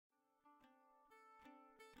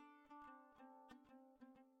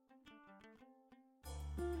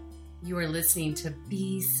You are listening to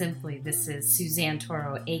Be Simply. This is Suzanne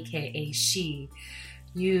Toro, aka She.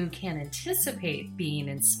 You can anticipate being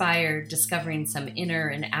inspired, discovering some inner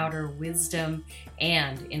and outer wisdom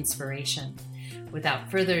and inspiration. Without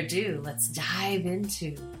further ado, let's dive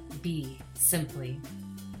into Be Simply.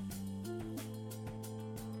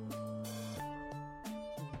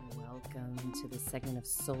 Welcome to the segment of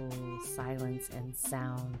Soul, Silence, and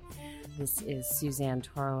Sound. This is Suzanne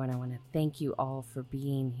Toro, and I want to thank you all for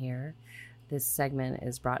being here. This segment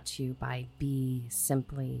is brought to you by Be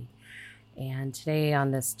Simply. And today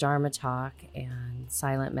on this Dharma talk and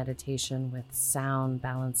silent meditation with sound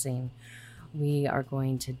balancing, we are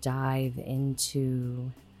going to dive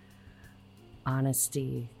into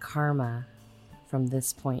honesty, karma from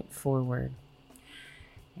this point forward.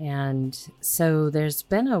 And so there's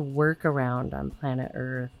been a workaround on planet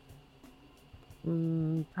Earth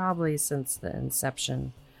probably since the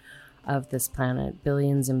inception of this planet,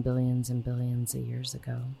 billions and billions and billions of years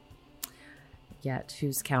ago. Yet,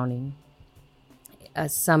 who's counting?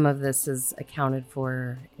 Some of this is accounted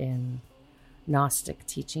for in Gnostic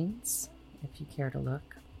teachings, if you care to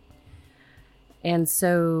look. And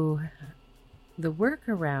so the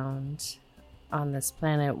workaround on this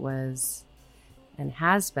planet was, and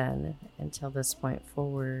has been until this point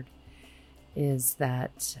forward, is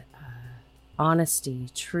that honesty,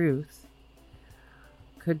 truth,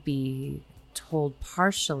 could be told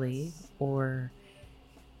partially or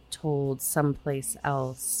told someplace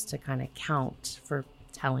else to kind of count for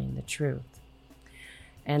telling the truth.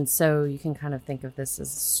 And so you can kind of think of this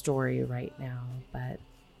as a story right now, but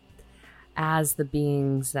as the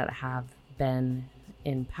beings that have been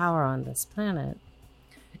in power on this planet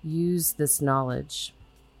use this knowledge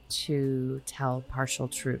to tell partial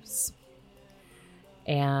truths.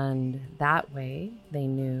 And that way they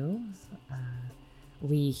knew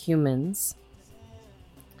we humans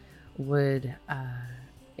would,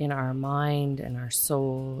 in our mind and our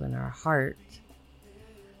soul and our heart,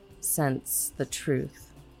 sense the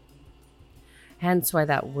truth. Hence why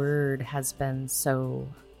that word has been so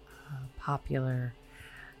popular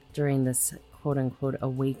during this quote-unquote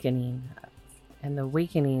awakening. And the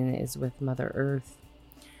awakening is with Mother Earth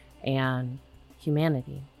and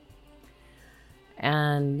humanity.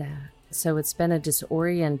 And so it's been a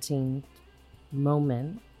disorienting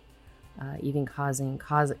moment, even causing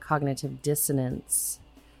cognitive dissonance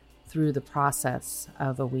through the process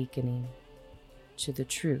of awakening to the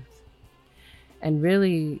truth. And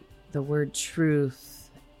really, the word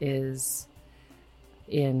truth is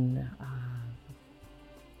from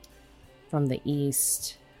the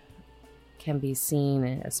East, can be seen,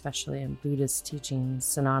 especially in Buddhist teachings,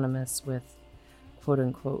 synonymous with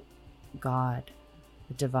quote-unquote God,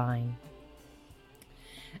 the divine.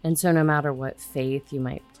 And so no matter what faith you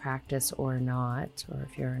might practice or not, or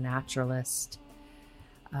if you're a naturalist,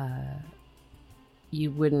 you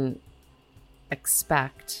wouldn't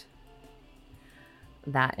expect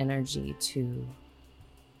that energy to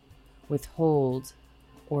withhold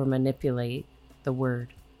or manipulate the word.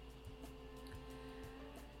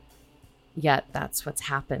 Yet that's what's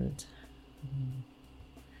happened.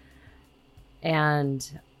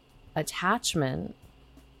 And attachment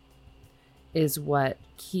is what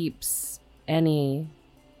keeps any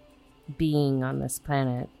being on this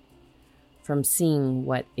planet from seeing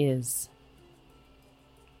what is.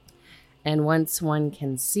 And once one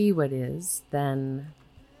can see what is, then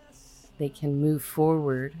they can move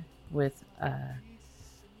forward with a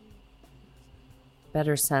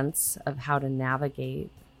better sense of how to navigate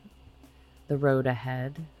the road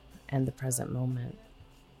ahead and the present moment.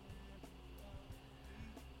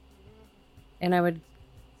 And I would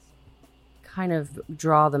kind of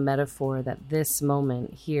draw the metaphor that this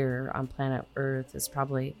moment here on planet Earth is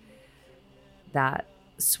probably that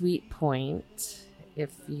sweet point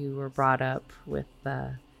if you were brought up with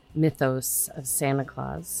the mythos of Santa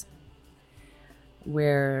Claus,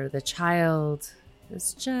 where the child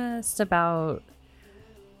is just about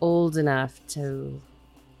old enough to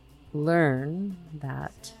learn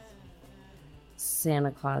that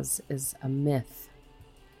Santa Claus is a myth,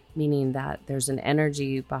 meaning that there's an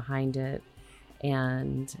energy behind it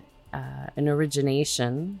and an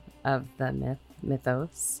origination of the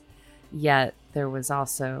mythos, yet there was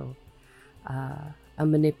also a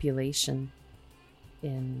manipulation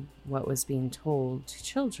in what was being told to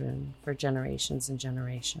children for generations and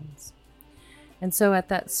generations. And so at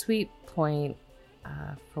that sweet point,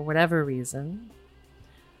 for whatever reason,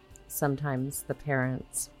 sometimes the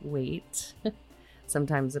parents wait.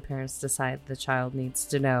 Sometimes the parents decide the child needs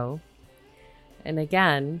to know. And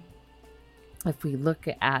again, if we look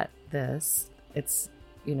at this, it's,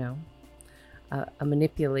 a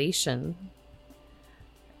manipulation,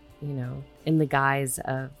 in the guise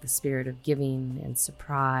of the spirit of giving and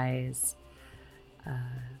surprise.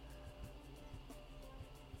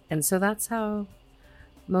 And so that's how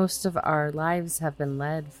most of our lives have been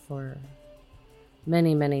led for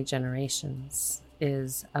many, many generations,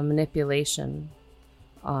 is a manipulation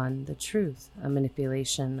on the truth, a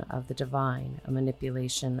manipulation of the divine, a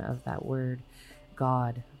manipulation of that word,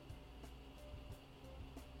 God.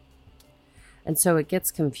 And so it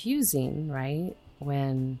gets confusing, right?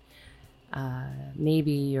 When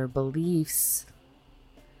maybe your beliefs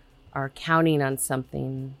are counting on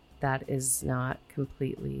something that is not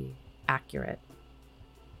completely accurate.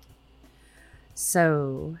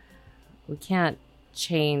 So we can't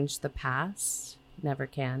change the past, never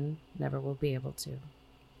can, never will be able to.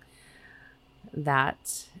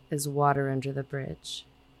 That is water under the bridge.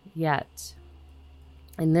 Yet,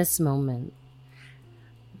 in this moment,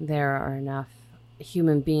 there are enough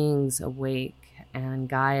human beings awake, and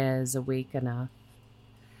Gaia is awake enough.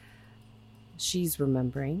 She's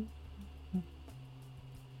remembering.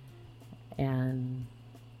 And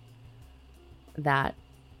that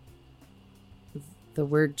the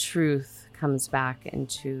word truth comes back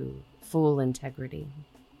into full integrity.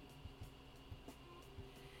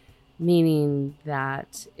 Meaning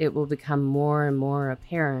that it will become more and more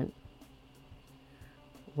apparent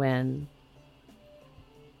when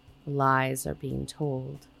lies are being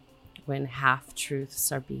told, when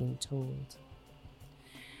half-truths are being told.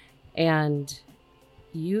 And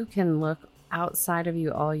you can look outside of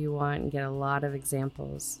you all you want and get a lot of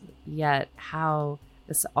examples, yet how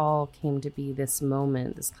this all came to be, this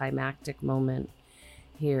moment, this climactic moment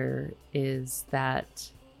here, is that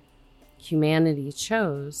humanity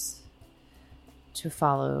chose to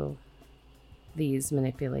follow these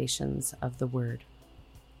manipulations of the word,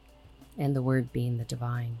 and the word being the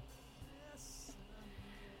divine.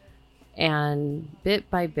 And bit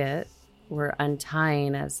by bit, we're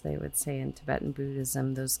untying, as they would say in Tibetan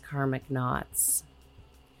Buddhism, those karmic knots.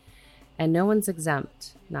 And no one's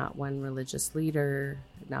exempt, not one religious leader,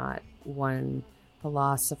 not one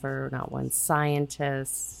philosopher, not one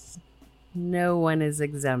scientist. No one is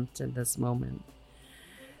exempt in this moment.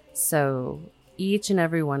 So each and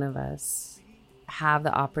every one of us have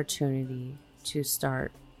the opportunity to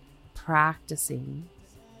start practicing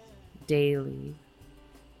daily,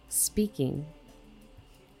 speaking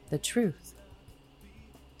the truth.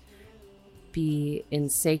 Be in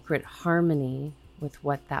sacred harmony with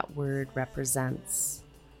what that word represents,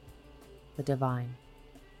 the divine.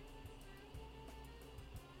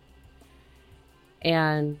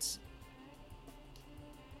 And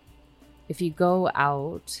if you go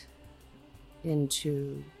out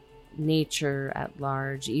into nature at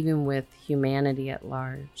large, even with humanity at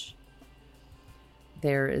large,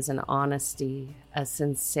 there is an honesty, a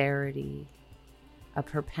sincerity, a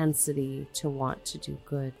propensity to want to do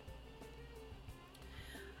good.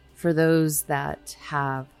 For those that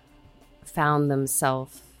have found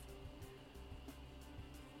themselves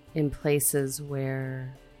in places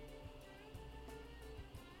where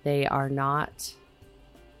they are not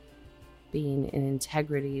being in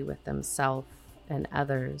integrity with themselves and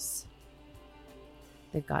others,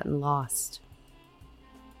 they've gotten lost.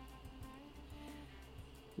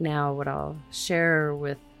 Now, what I'll share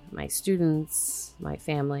with my students, my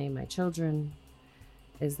family, my children,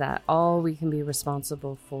 is that all we can be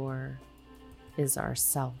responsible for is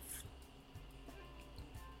ourself.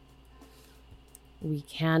 We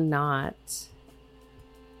cannot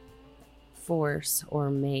force or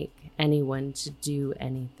make anyone to do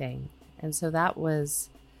anything. And so that was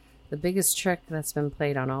the biggest trick that's been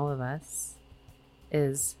played on all of us,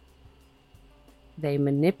 is they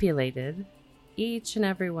manipulated each and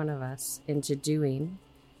every one of us into doing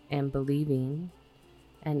and believing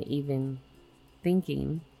and even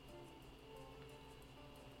thinking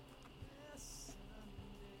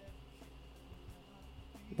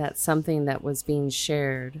that something that was being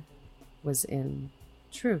shared was in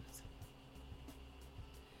truth.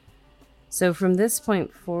 So from this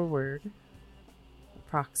point forward,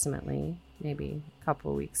 approximately, maybe a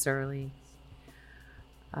couple weeks early,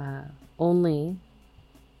 only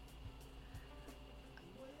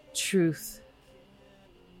truth,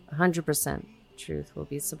 100% truth will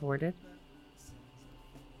be supported.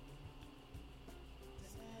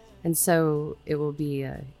 And so it will be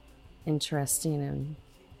a interesting and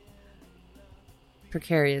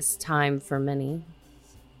precarious time for many,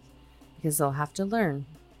 because they'll have to learn.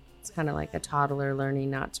 It's kind of like a toddler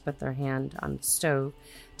learning not to put their hand on the stove.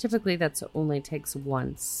 Typically, that's only takes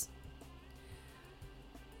once.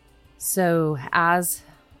 So as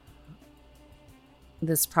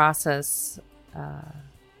this process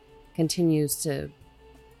continues to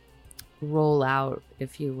roll out,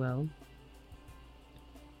 if you will,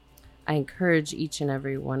 I encourage each and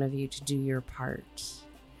every one of you to do your part,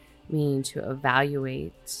 meaning to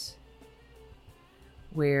evaluate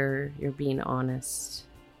where you're being honest,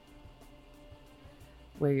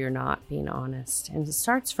 where you're not being honest. And it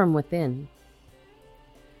starts from within.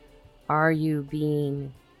 Are you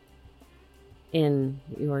being in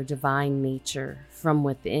your divine nature from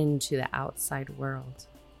within to the outside world?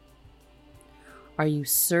 Are you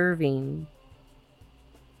serving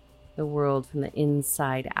the world from the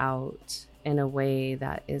inside out in a way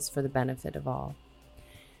that is for the benefit of all?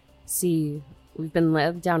 See, we've been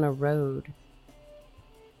led down a road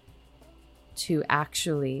to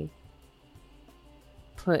actually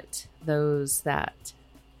put those that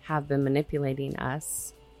have been manipulating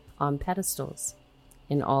us on pedestals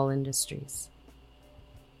in all industries.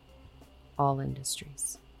 All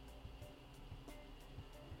industries.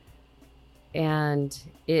 And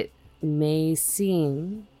it may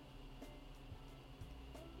seem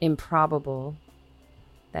improbable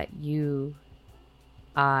that you,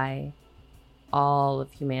 I, all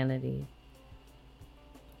of humanity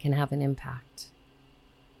can have an impact.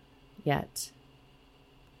 Yet,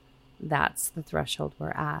 that's the threshold we're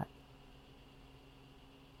at.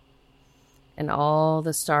 And all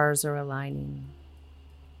the stars are aligning.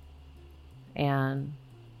 And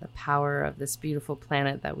the power of this beautiful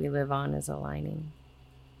planet that we live on is aligning.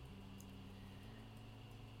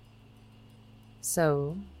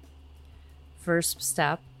 So, first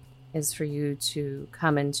step is for you to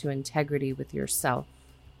come into integrity with yourself.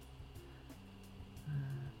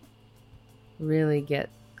 Really get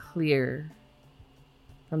clear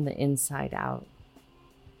from the inside out.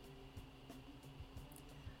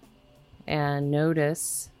 And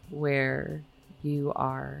notice where you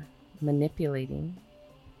are manipulating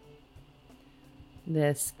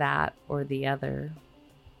this, that, or the other,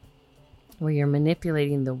 where you're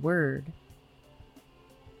manipulating the word,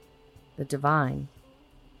 the divine,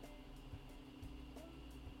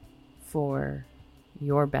 for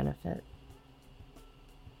your benefit.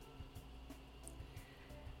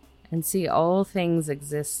 And see, all things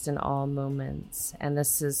exist in all moments. And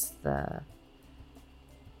this is the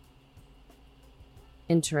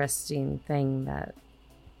interesting thing that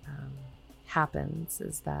happens,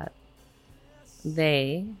 is that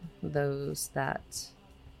those that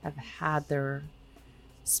have had their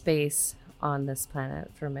space on this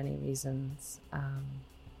planet for many reasons,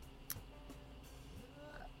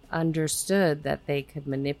 understood that they could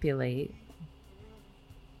manipulate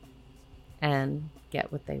and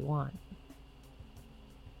get what they want.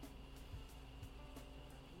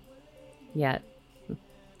 Yet, the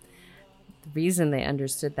reason they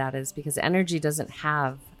understood that is because energy doesn't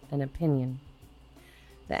have an opinion.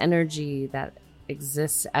 The energy that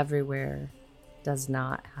exists everywhere does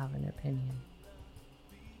not have an opinion.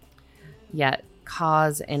 Yet,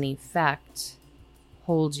 cause and effect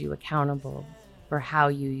holds you accountable for how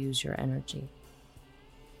you use your energy.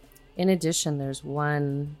 In addition, there's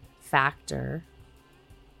one factor,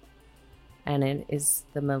 and it is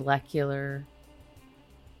the molecular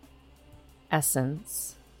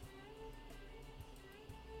essence,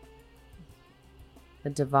 the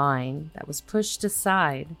divine that was pushed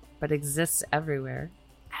aside but exists everywhere.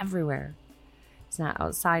 Everywhere. It's not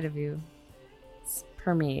outside of you. It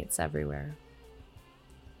permeates everywhere.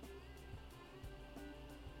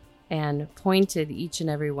 And pointed each and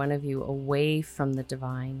every one of you away from the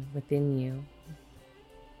divine within you.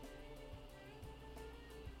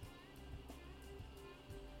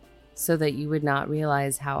 So that you would not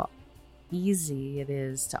realize how easy it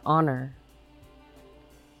is to honor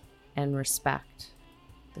and respect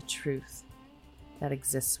the truth that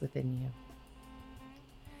exists within you.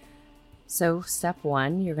 So step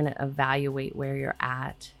one, you're going to evaluate where you're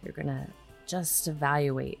at. You're going to just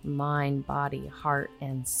evaluate mind, body, heart,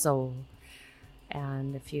 and soul.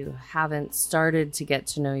 And if you haven't started to get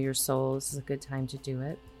to know your soul, this is a good time to do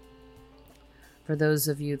it. For those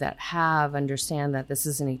of you that have, understand that this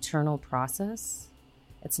is an eternal process.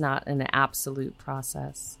 It's not an absolute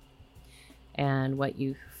process. And what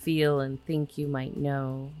you feel and think you might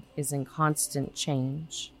know is in constant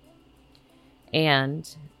change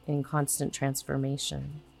and in constant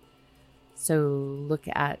transformation. So look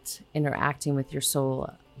at interacting with your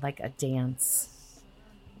soul like a dance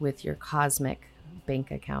with your cosmic bank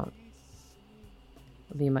account.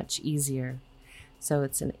 It'll be much easier. So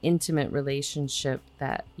it's an intimate relationship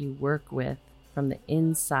that you work with from the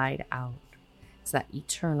inside out. It's that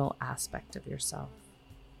eternal aspect of yourself.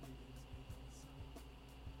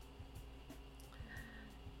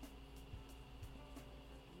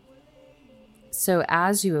 So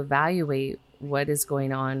as you evaluate what is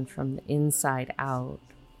going on from the inside out,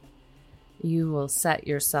 you will set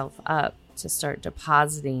yourself up to start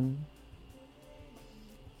depositing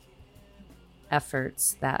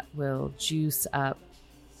efforts that will juice up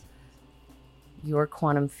your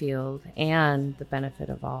quantum field and the benefit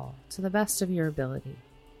of all to the best of your ability.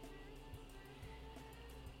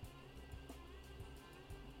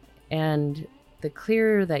 And the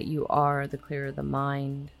clearer that you are, the clearer the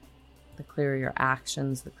mind, the clearer your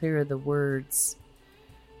actions, the clearer the words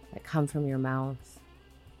that come from your mouth,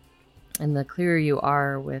 and the clearer you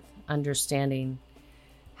are with understanding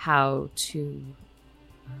how to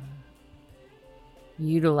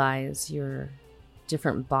utilize your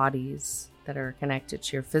different bodies that are connected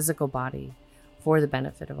to your physical body for the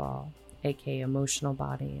benefit of all, aka emotional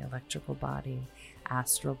body, electrical body,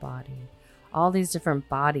 astral body, all these different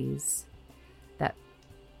bodies that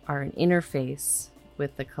are an interface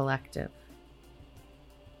with the collective.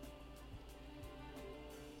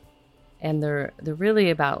 And they're really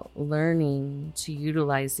about learning to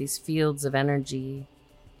utilize these fields of energy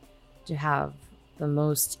to have the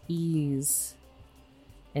most ease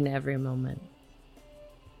in every moment.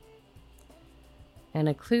 And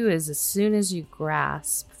a clue is, as soon as you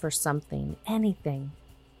grasp for something, anything,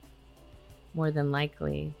 more than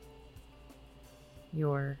likely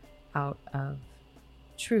you're out of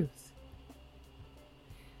truth.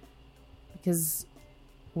 Because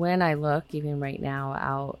when I look, even right now,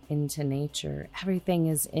 out into nature, everything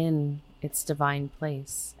is in its divine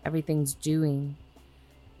place. Everything's doing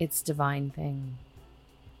its divine thing.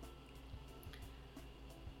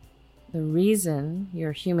 The reason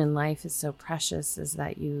your human life is so precious is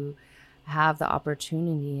that you have the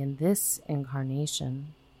opportunity in this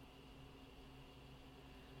incarnation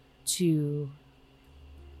to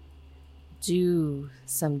do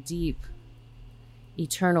some deep,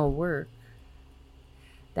 eternal work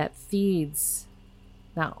that feeds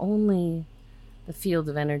not only the field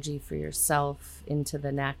of energy for yourself into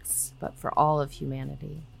the next, but for all of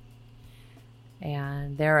humanity.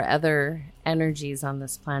 And there are other energies on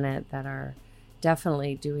this planet that are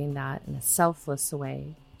definitely doing that in a selfless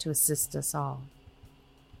way to assist us all.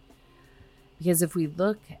 Because if we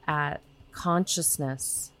look at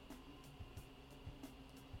consciousness,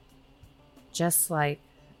 just like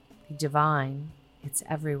the divine, it's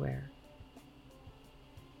everywhere.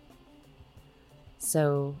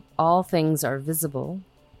 So all things are visible,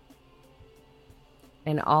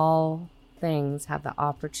 and all things have the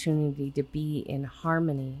opportunity to be in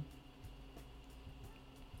harmony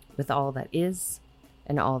with all that is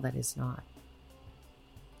and all that is not.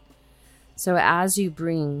 So as you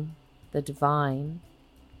bring the divine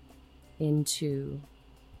into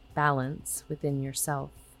balance within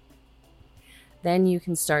yourself, then you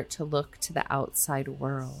can start to look to the outside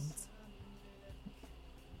world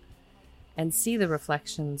and see the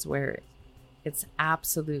reflections where it's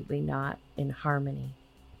absolutely not in harmony.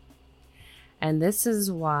 And this is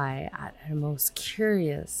why, at a most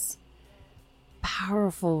curious,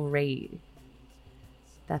 powerful rate,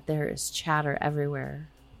 that there is chatter everywhere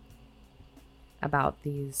about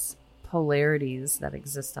these polarities that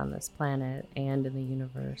exist on this planet and in the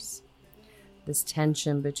universe. This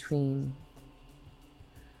tension between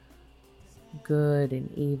good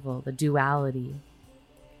and evil, the duality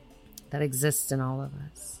that exists in all of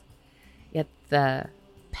us. Yet the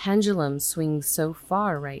pendulum swings so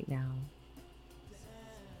far right now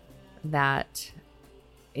that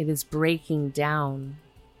it is breaking down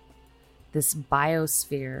this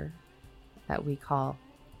biosphere that we call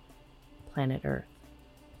planet Earth.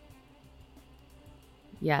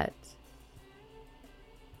 Yet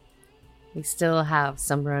we still have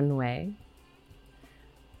some runway,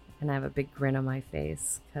 and I have a big grin on my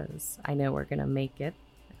face because I know we're going to make it.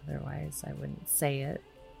 Otherwise, I wouldn't say it.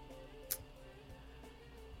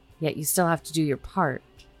 Yet you still have to do your part.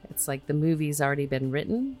 It's like the movie's already been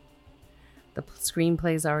written. The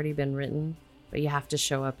screenplay's already been written, but you have to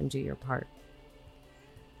show up and do your part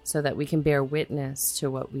so that we can bear witness to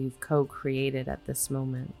what we've co-created at this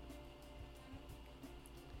moment.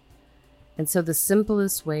 And so the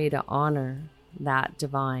simplest way to honor that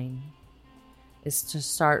divine is to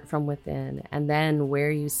start from within, and then where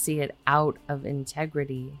you see it out of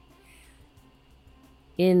integrity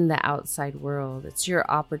in the outside world, it's your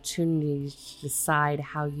opportunity to decide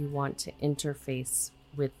how you want to interface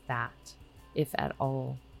with that, if at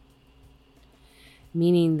all.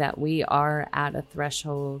 Meaning that we are at a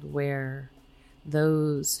threshold where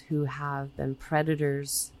those who have been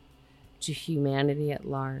predators to humanity at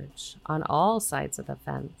large, on all sides of the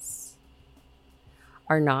fence,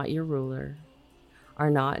 are not your ruler, are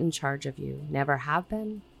not in charge of you, never have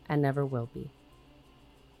been, and never will be.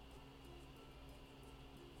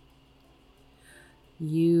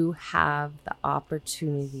 you have the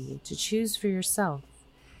opportunity to choose for yourself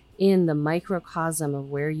in the microcosm of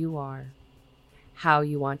where you are, how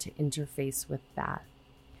you want to interface with that.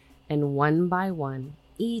 And one by one,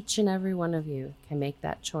 each and every one of you can make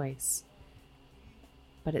that choice.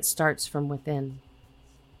 But it starts from within.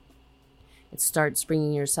 It starts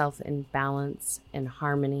bringing yourself in balance and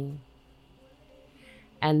harmony,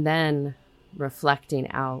 and then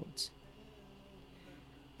reflecting out.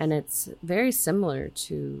 And it's very similar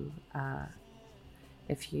to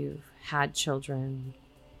if you've had children,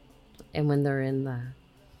 and when they're in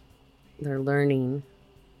their learning,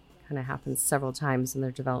 kind of happens several times in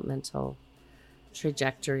their developmental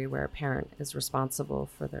trajectory, where a parent is responsible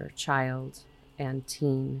for their child and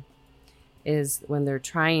teen, is when they're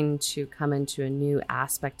trying to come into a new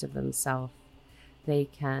aspect of themselves, they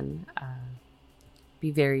can be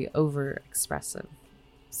very over-expressive.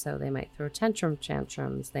 So they might throw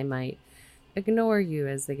tantrums, they might ignore you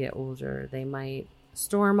as they get older, they might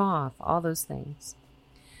storm off, all those things.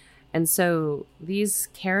 And so these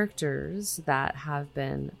characters that have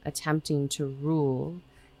been attempting to rule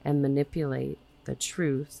and manipulate the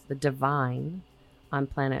truth, the divine on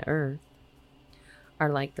planet Earth, are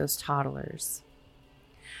like those toddlers.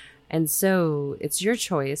 And so it's your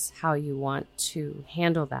choice how you want to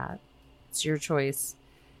handle that. It's your choice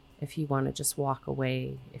if you want to just walk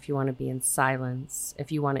away, if you want to be in silence,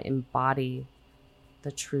 if you want to embody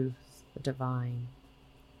the truth, the divine.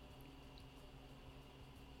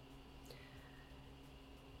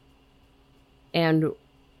 And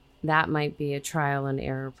that might be a trial and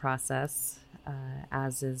error process,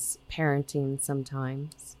 as is parenting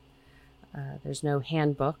sometimes. There's no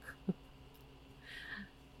handbook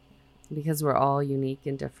because we're all unique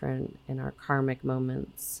and different, and our karmic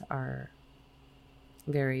moments are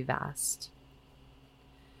very vast.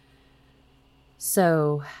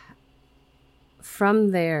 So from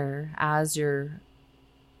there, as you're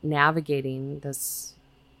navigating this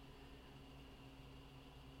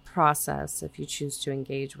process, if you choose to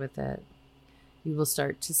engage with it, you will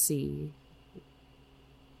start to see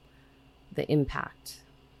the impact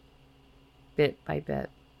bit by bit,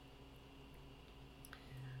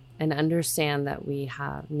 and understand that we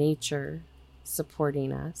have nature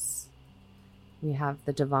supporting us, we have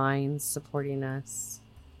the divine supporting us,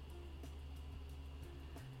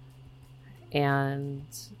 and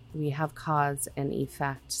we have cause and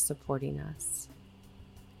effect supporting us.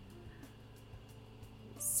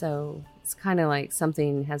 So it's kind of like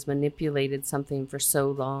something has manipulated something for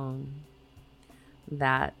so long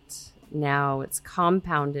that now it's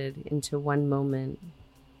compounded into one moment,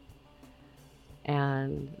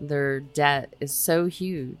 and their debt is so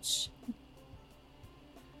huge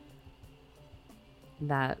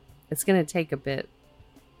that it's going to take a bit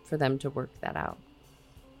for them to work that out.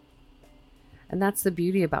 And that's the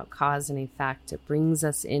beauty about cause and effect. It brings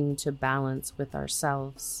us into balance with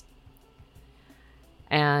ourselves.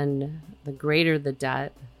 And the greater the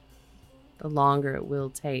debt, the longer it will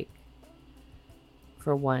take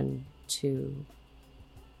for one to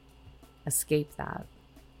escape that.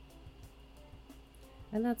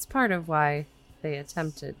 And that's part of why they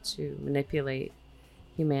attempted to manipulate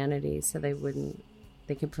humanity, so they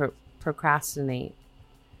could procrastinate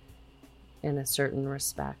in a certain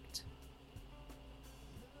respect.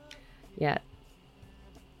 Yet,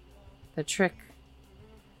 the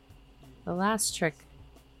last trick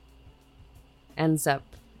ends up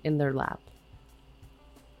in their lap.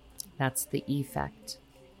 That's the effect.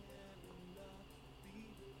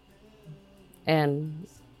 And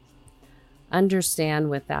understand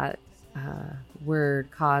with that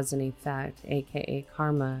word cause and effect, aka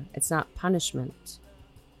karma, it's not punishment.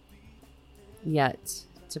 Yet,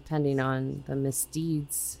 depending on the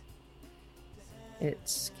misdeeds,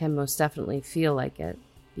 it can most definitely feel like it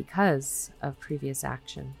because of previous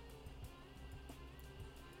action.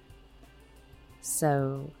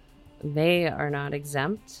 So they are not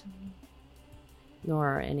exempt,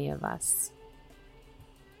 nor are any of us.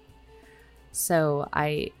 So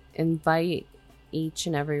I invite each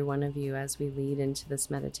and every one of you, as we lead into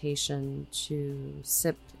this meditation, to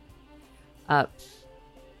sip up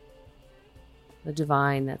the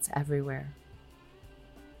divine that's everywhere.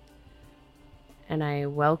 And I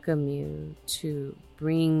welcome you to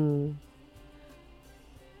bring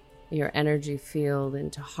your energy field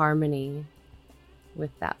into harmony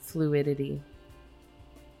with that fluidity,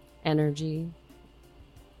 energy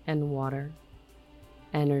and water,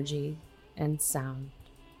 energy and sound.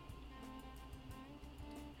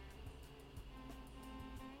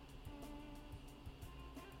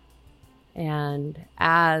 And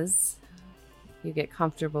as you get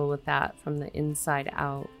comfortable with that from the inside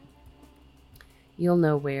out, You'll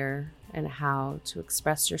know where and how to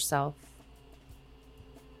express yourself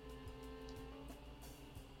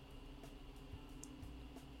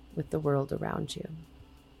with the world around you.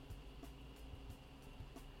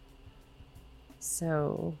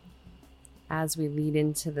 So, as we lead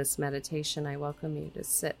into this meditation, I welcome you to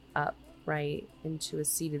sit up right into a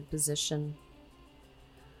seated position.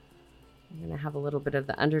 I'm going to have a little bit of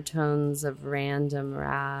the undertones of random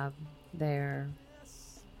rab there.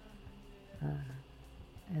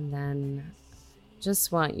 And then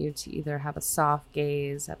just want you to either have a soft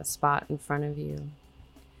gaze at a spot in front of you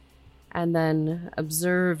and then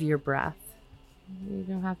observe your breath. You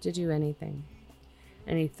don't have to do anything.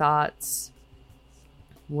 Any thoughts,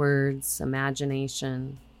 words,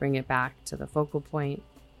 imagination, bring it back to the focal point,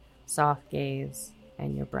 soft gaze,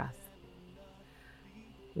 and your breath.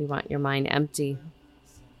 We want your mind empty.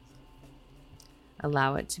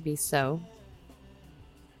 Allow it to be so.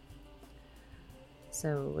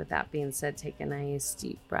 So with that being said, take a nice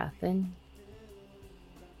deep breath in.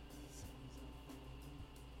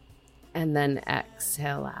 And then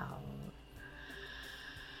exhale out.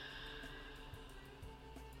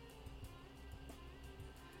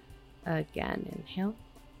 Again, inhale.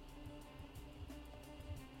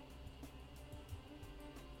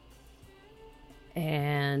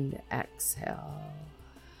 And exhale.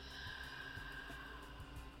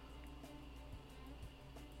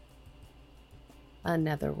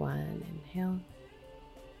 Another one, inhale.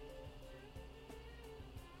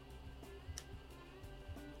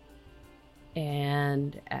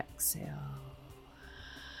 And exhale.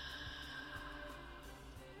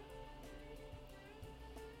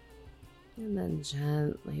 And then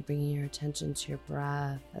gently bringing your attention to your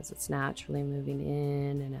breath as it's naturally moving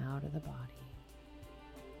in and out of the body.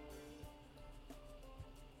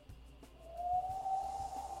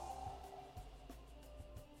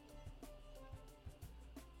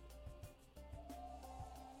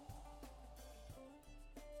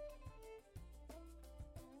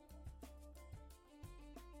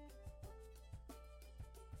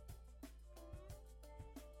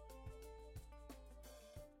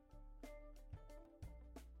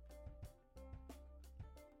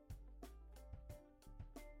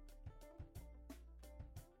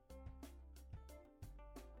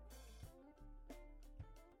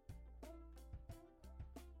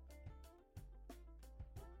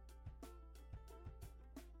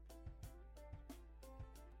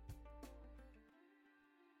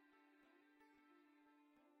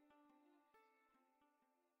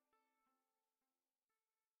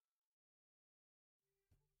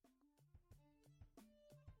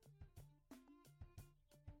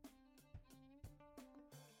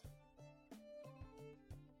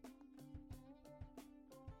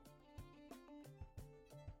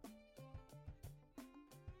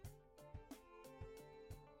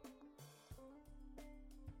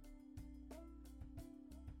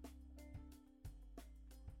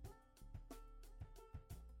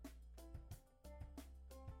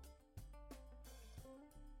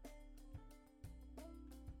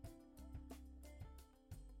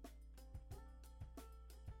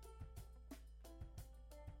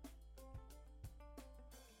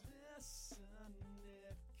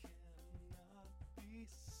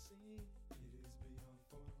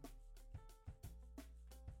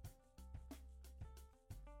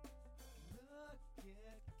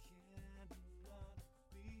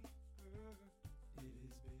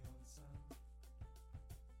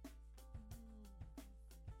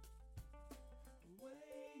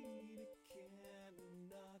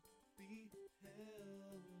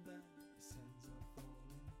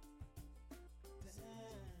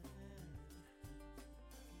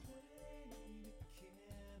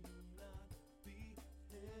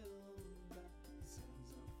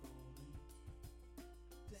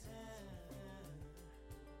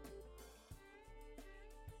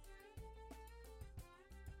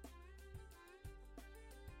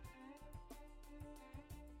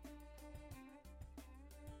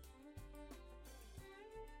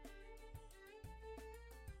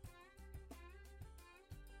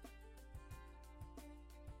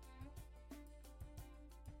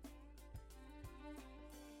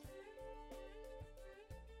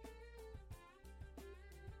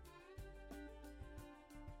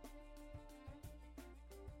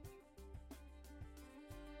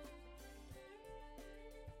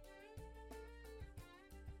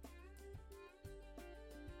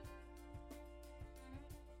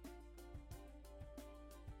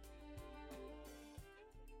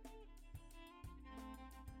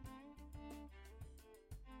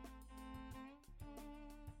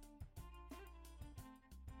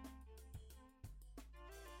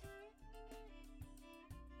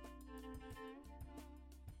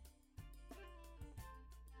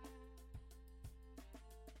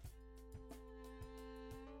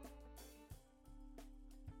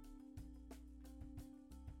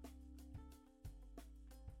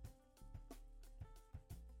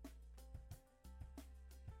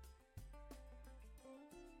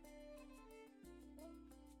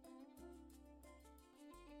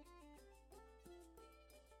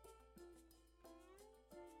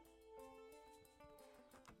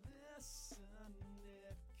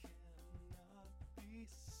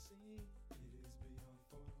 It is beyond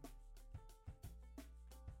form.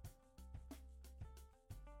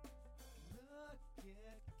 Look, it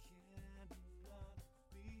cannot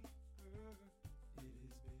be heard. It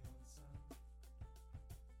is beyond sound.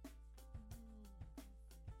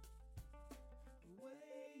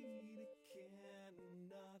 Wait, it cannot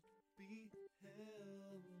be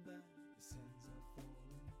held back.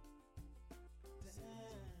 The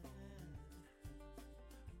sands are falling down.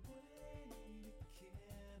 Wait, it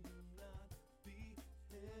cannot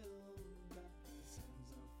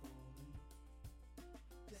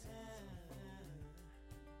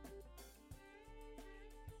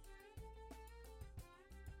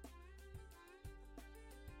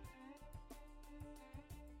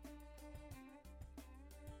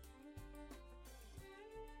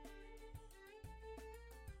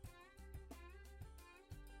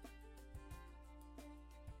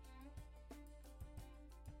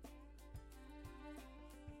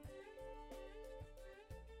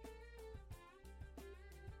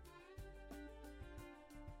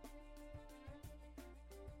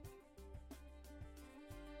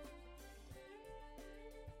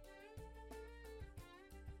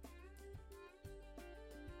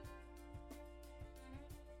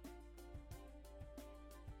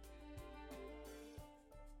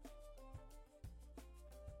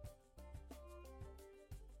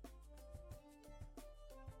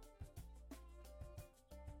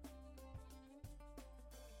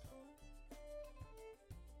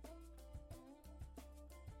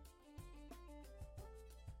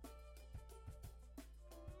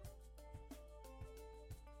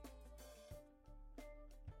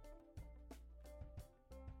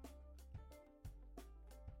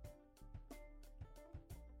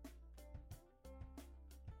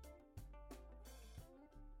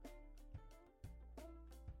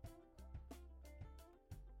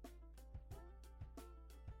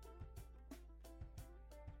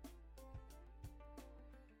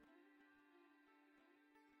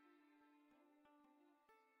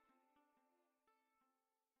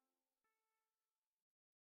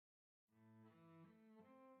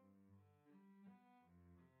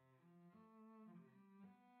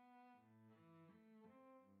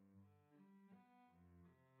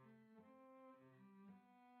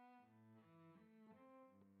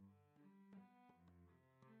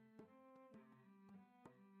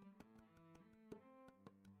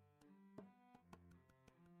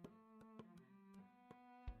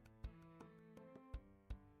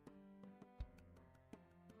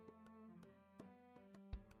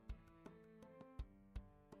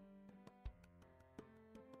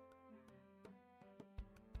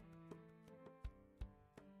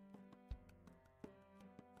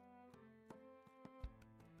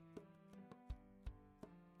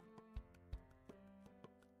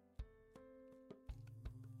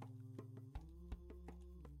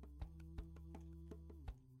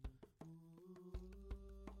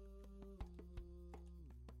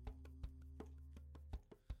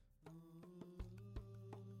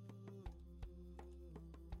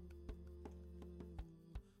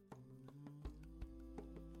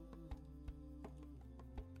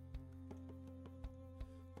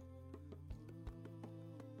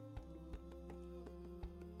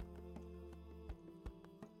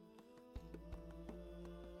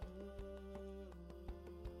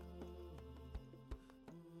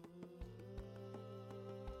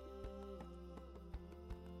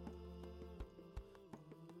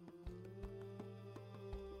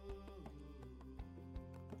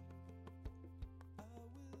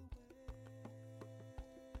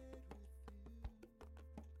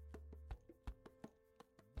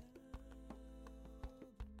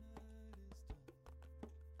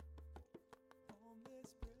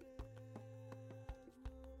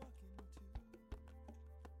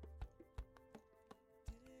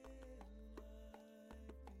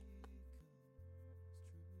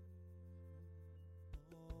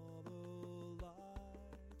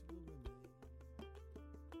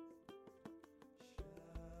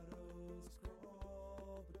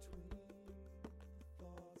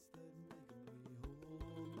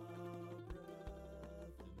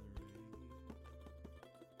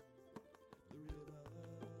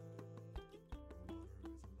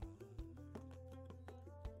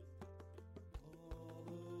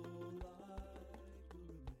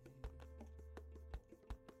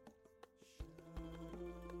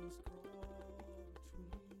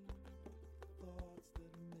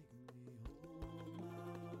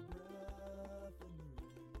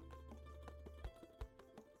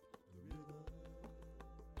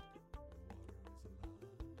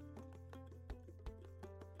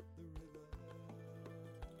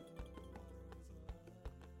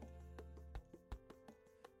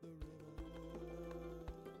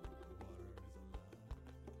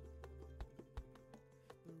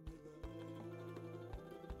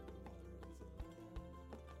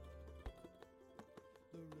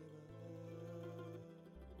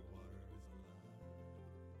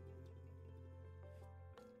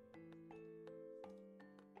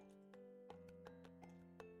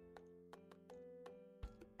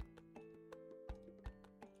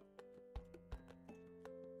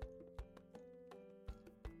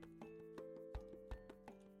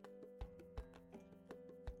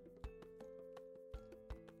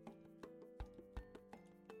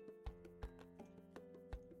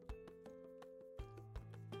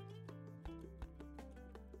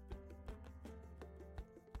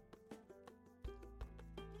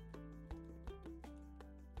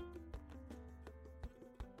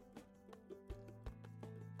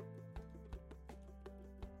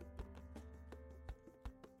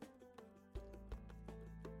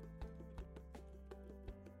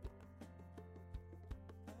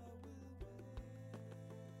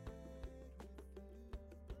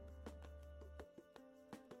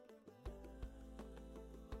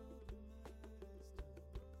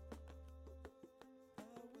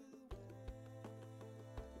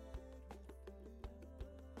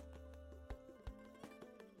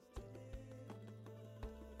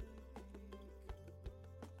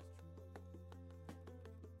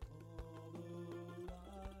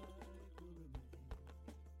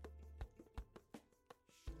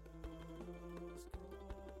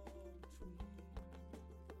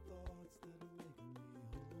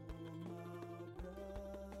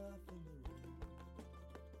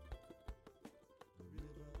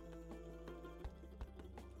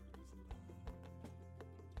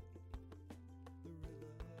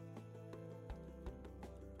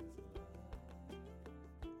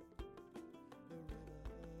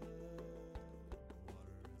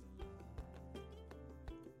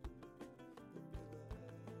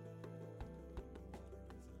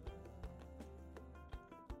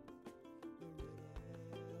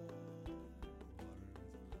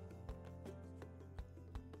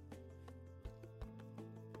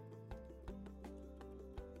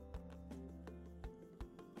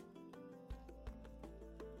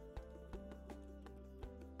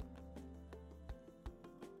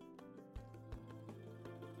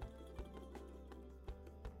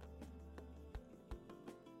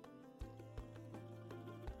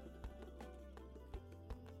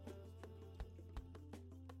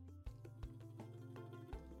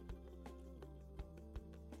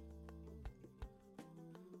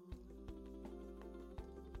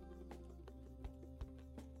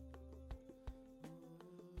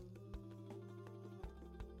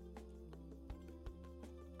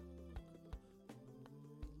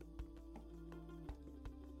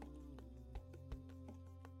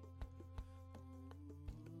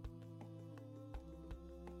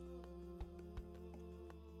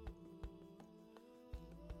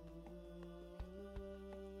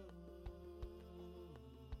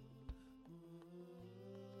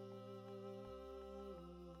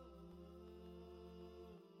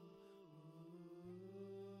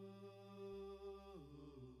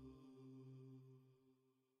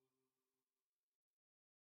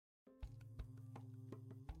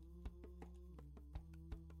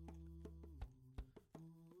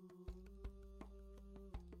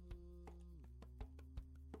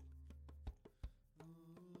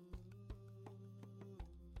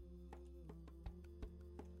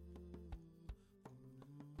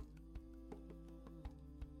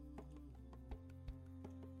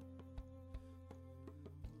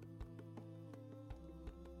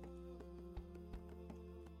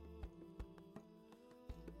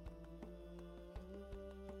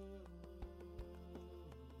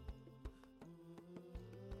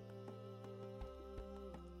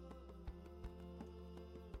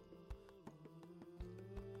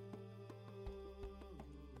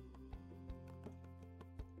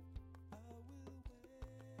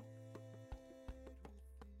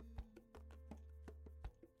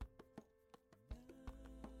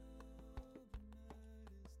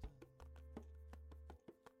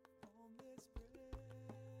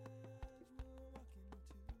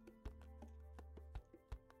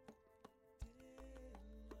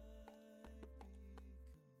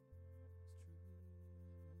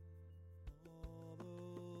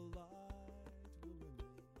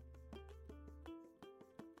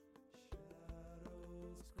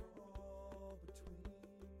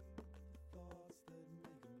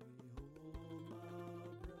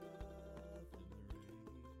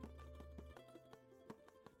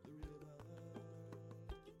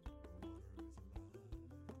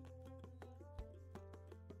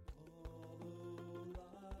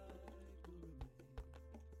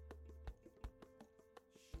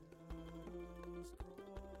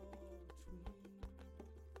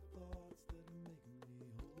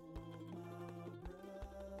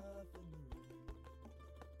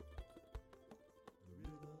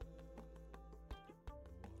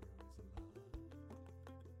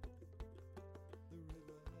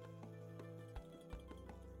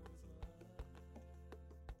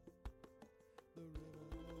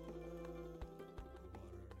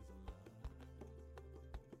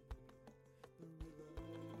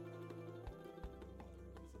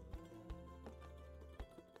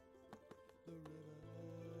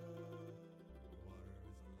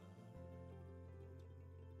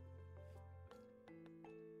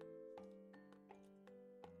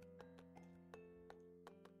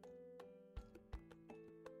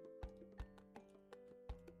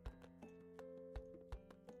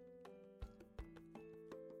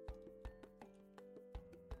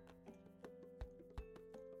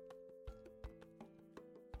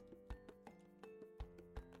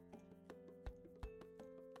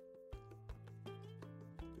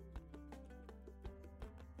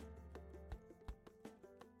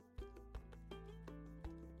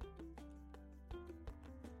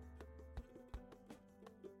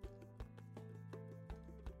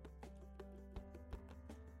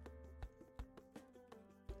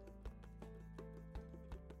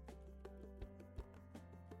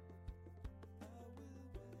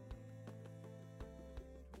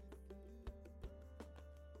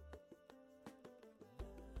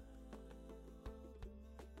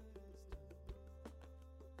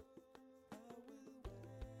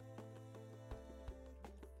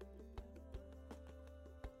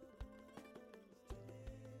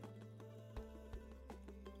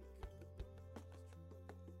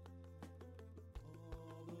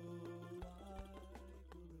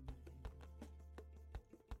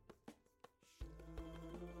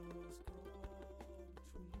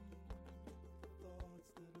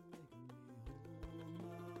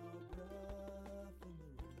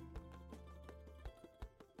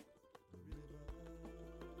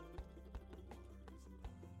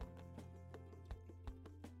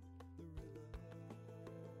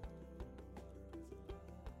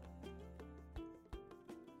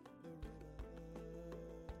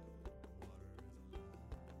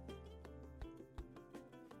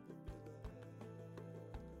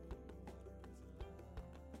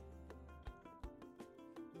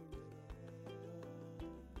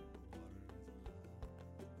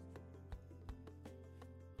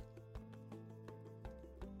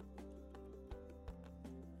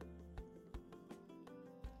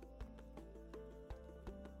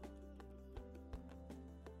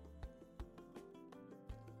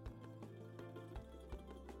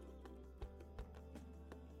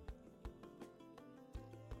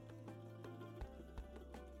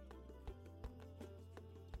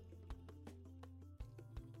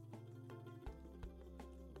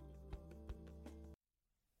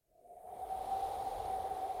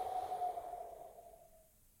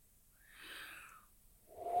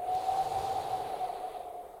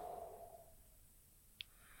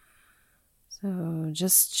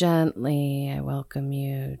just gently, I welcome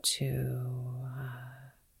you to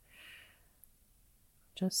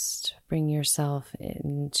just bring yourself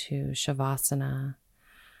into Shavasana,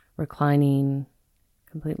 reclining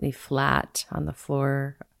completely flat on the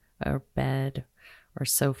floor or bed or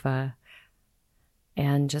sofa,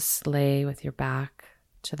 and just lay with your back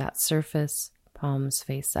to that surface, palms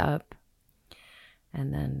face up,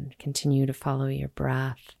 and then continue to follow your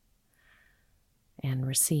breath and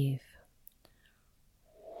receive.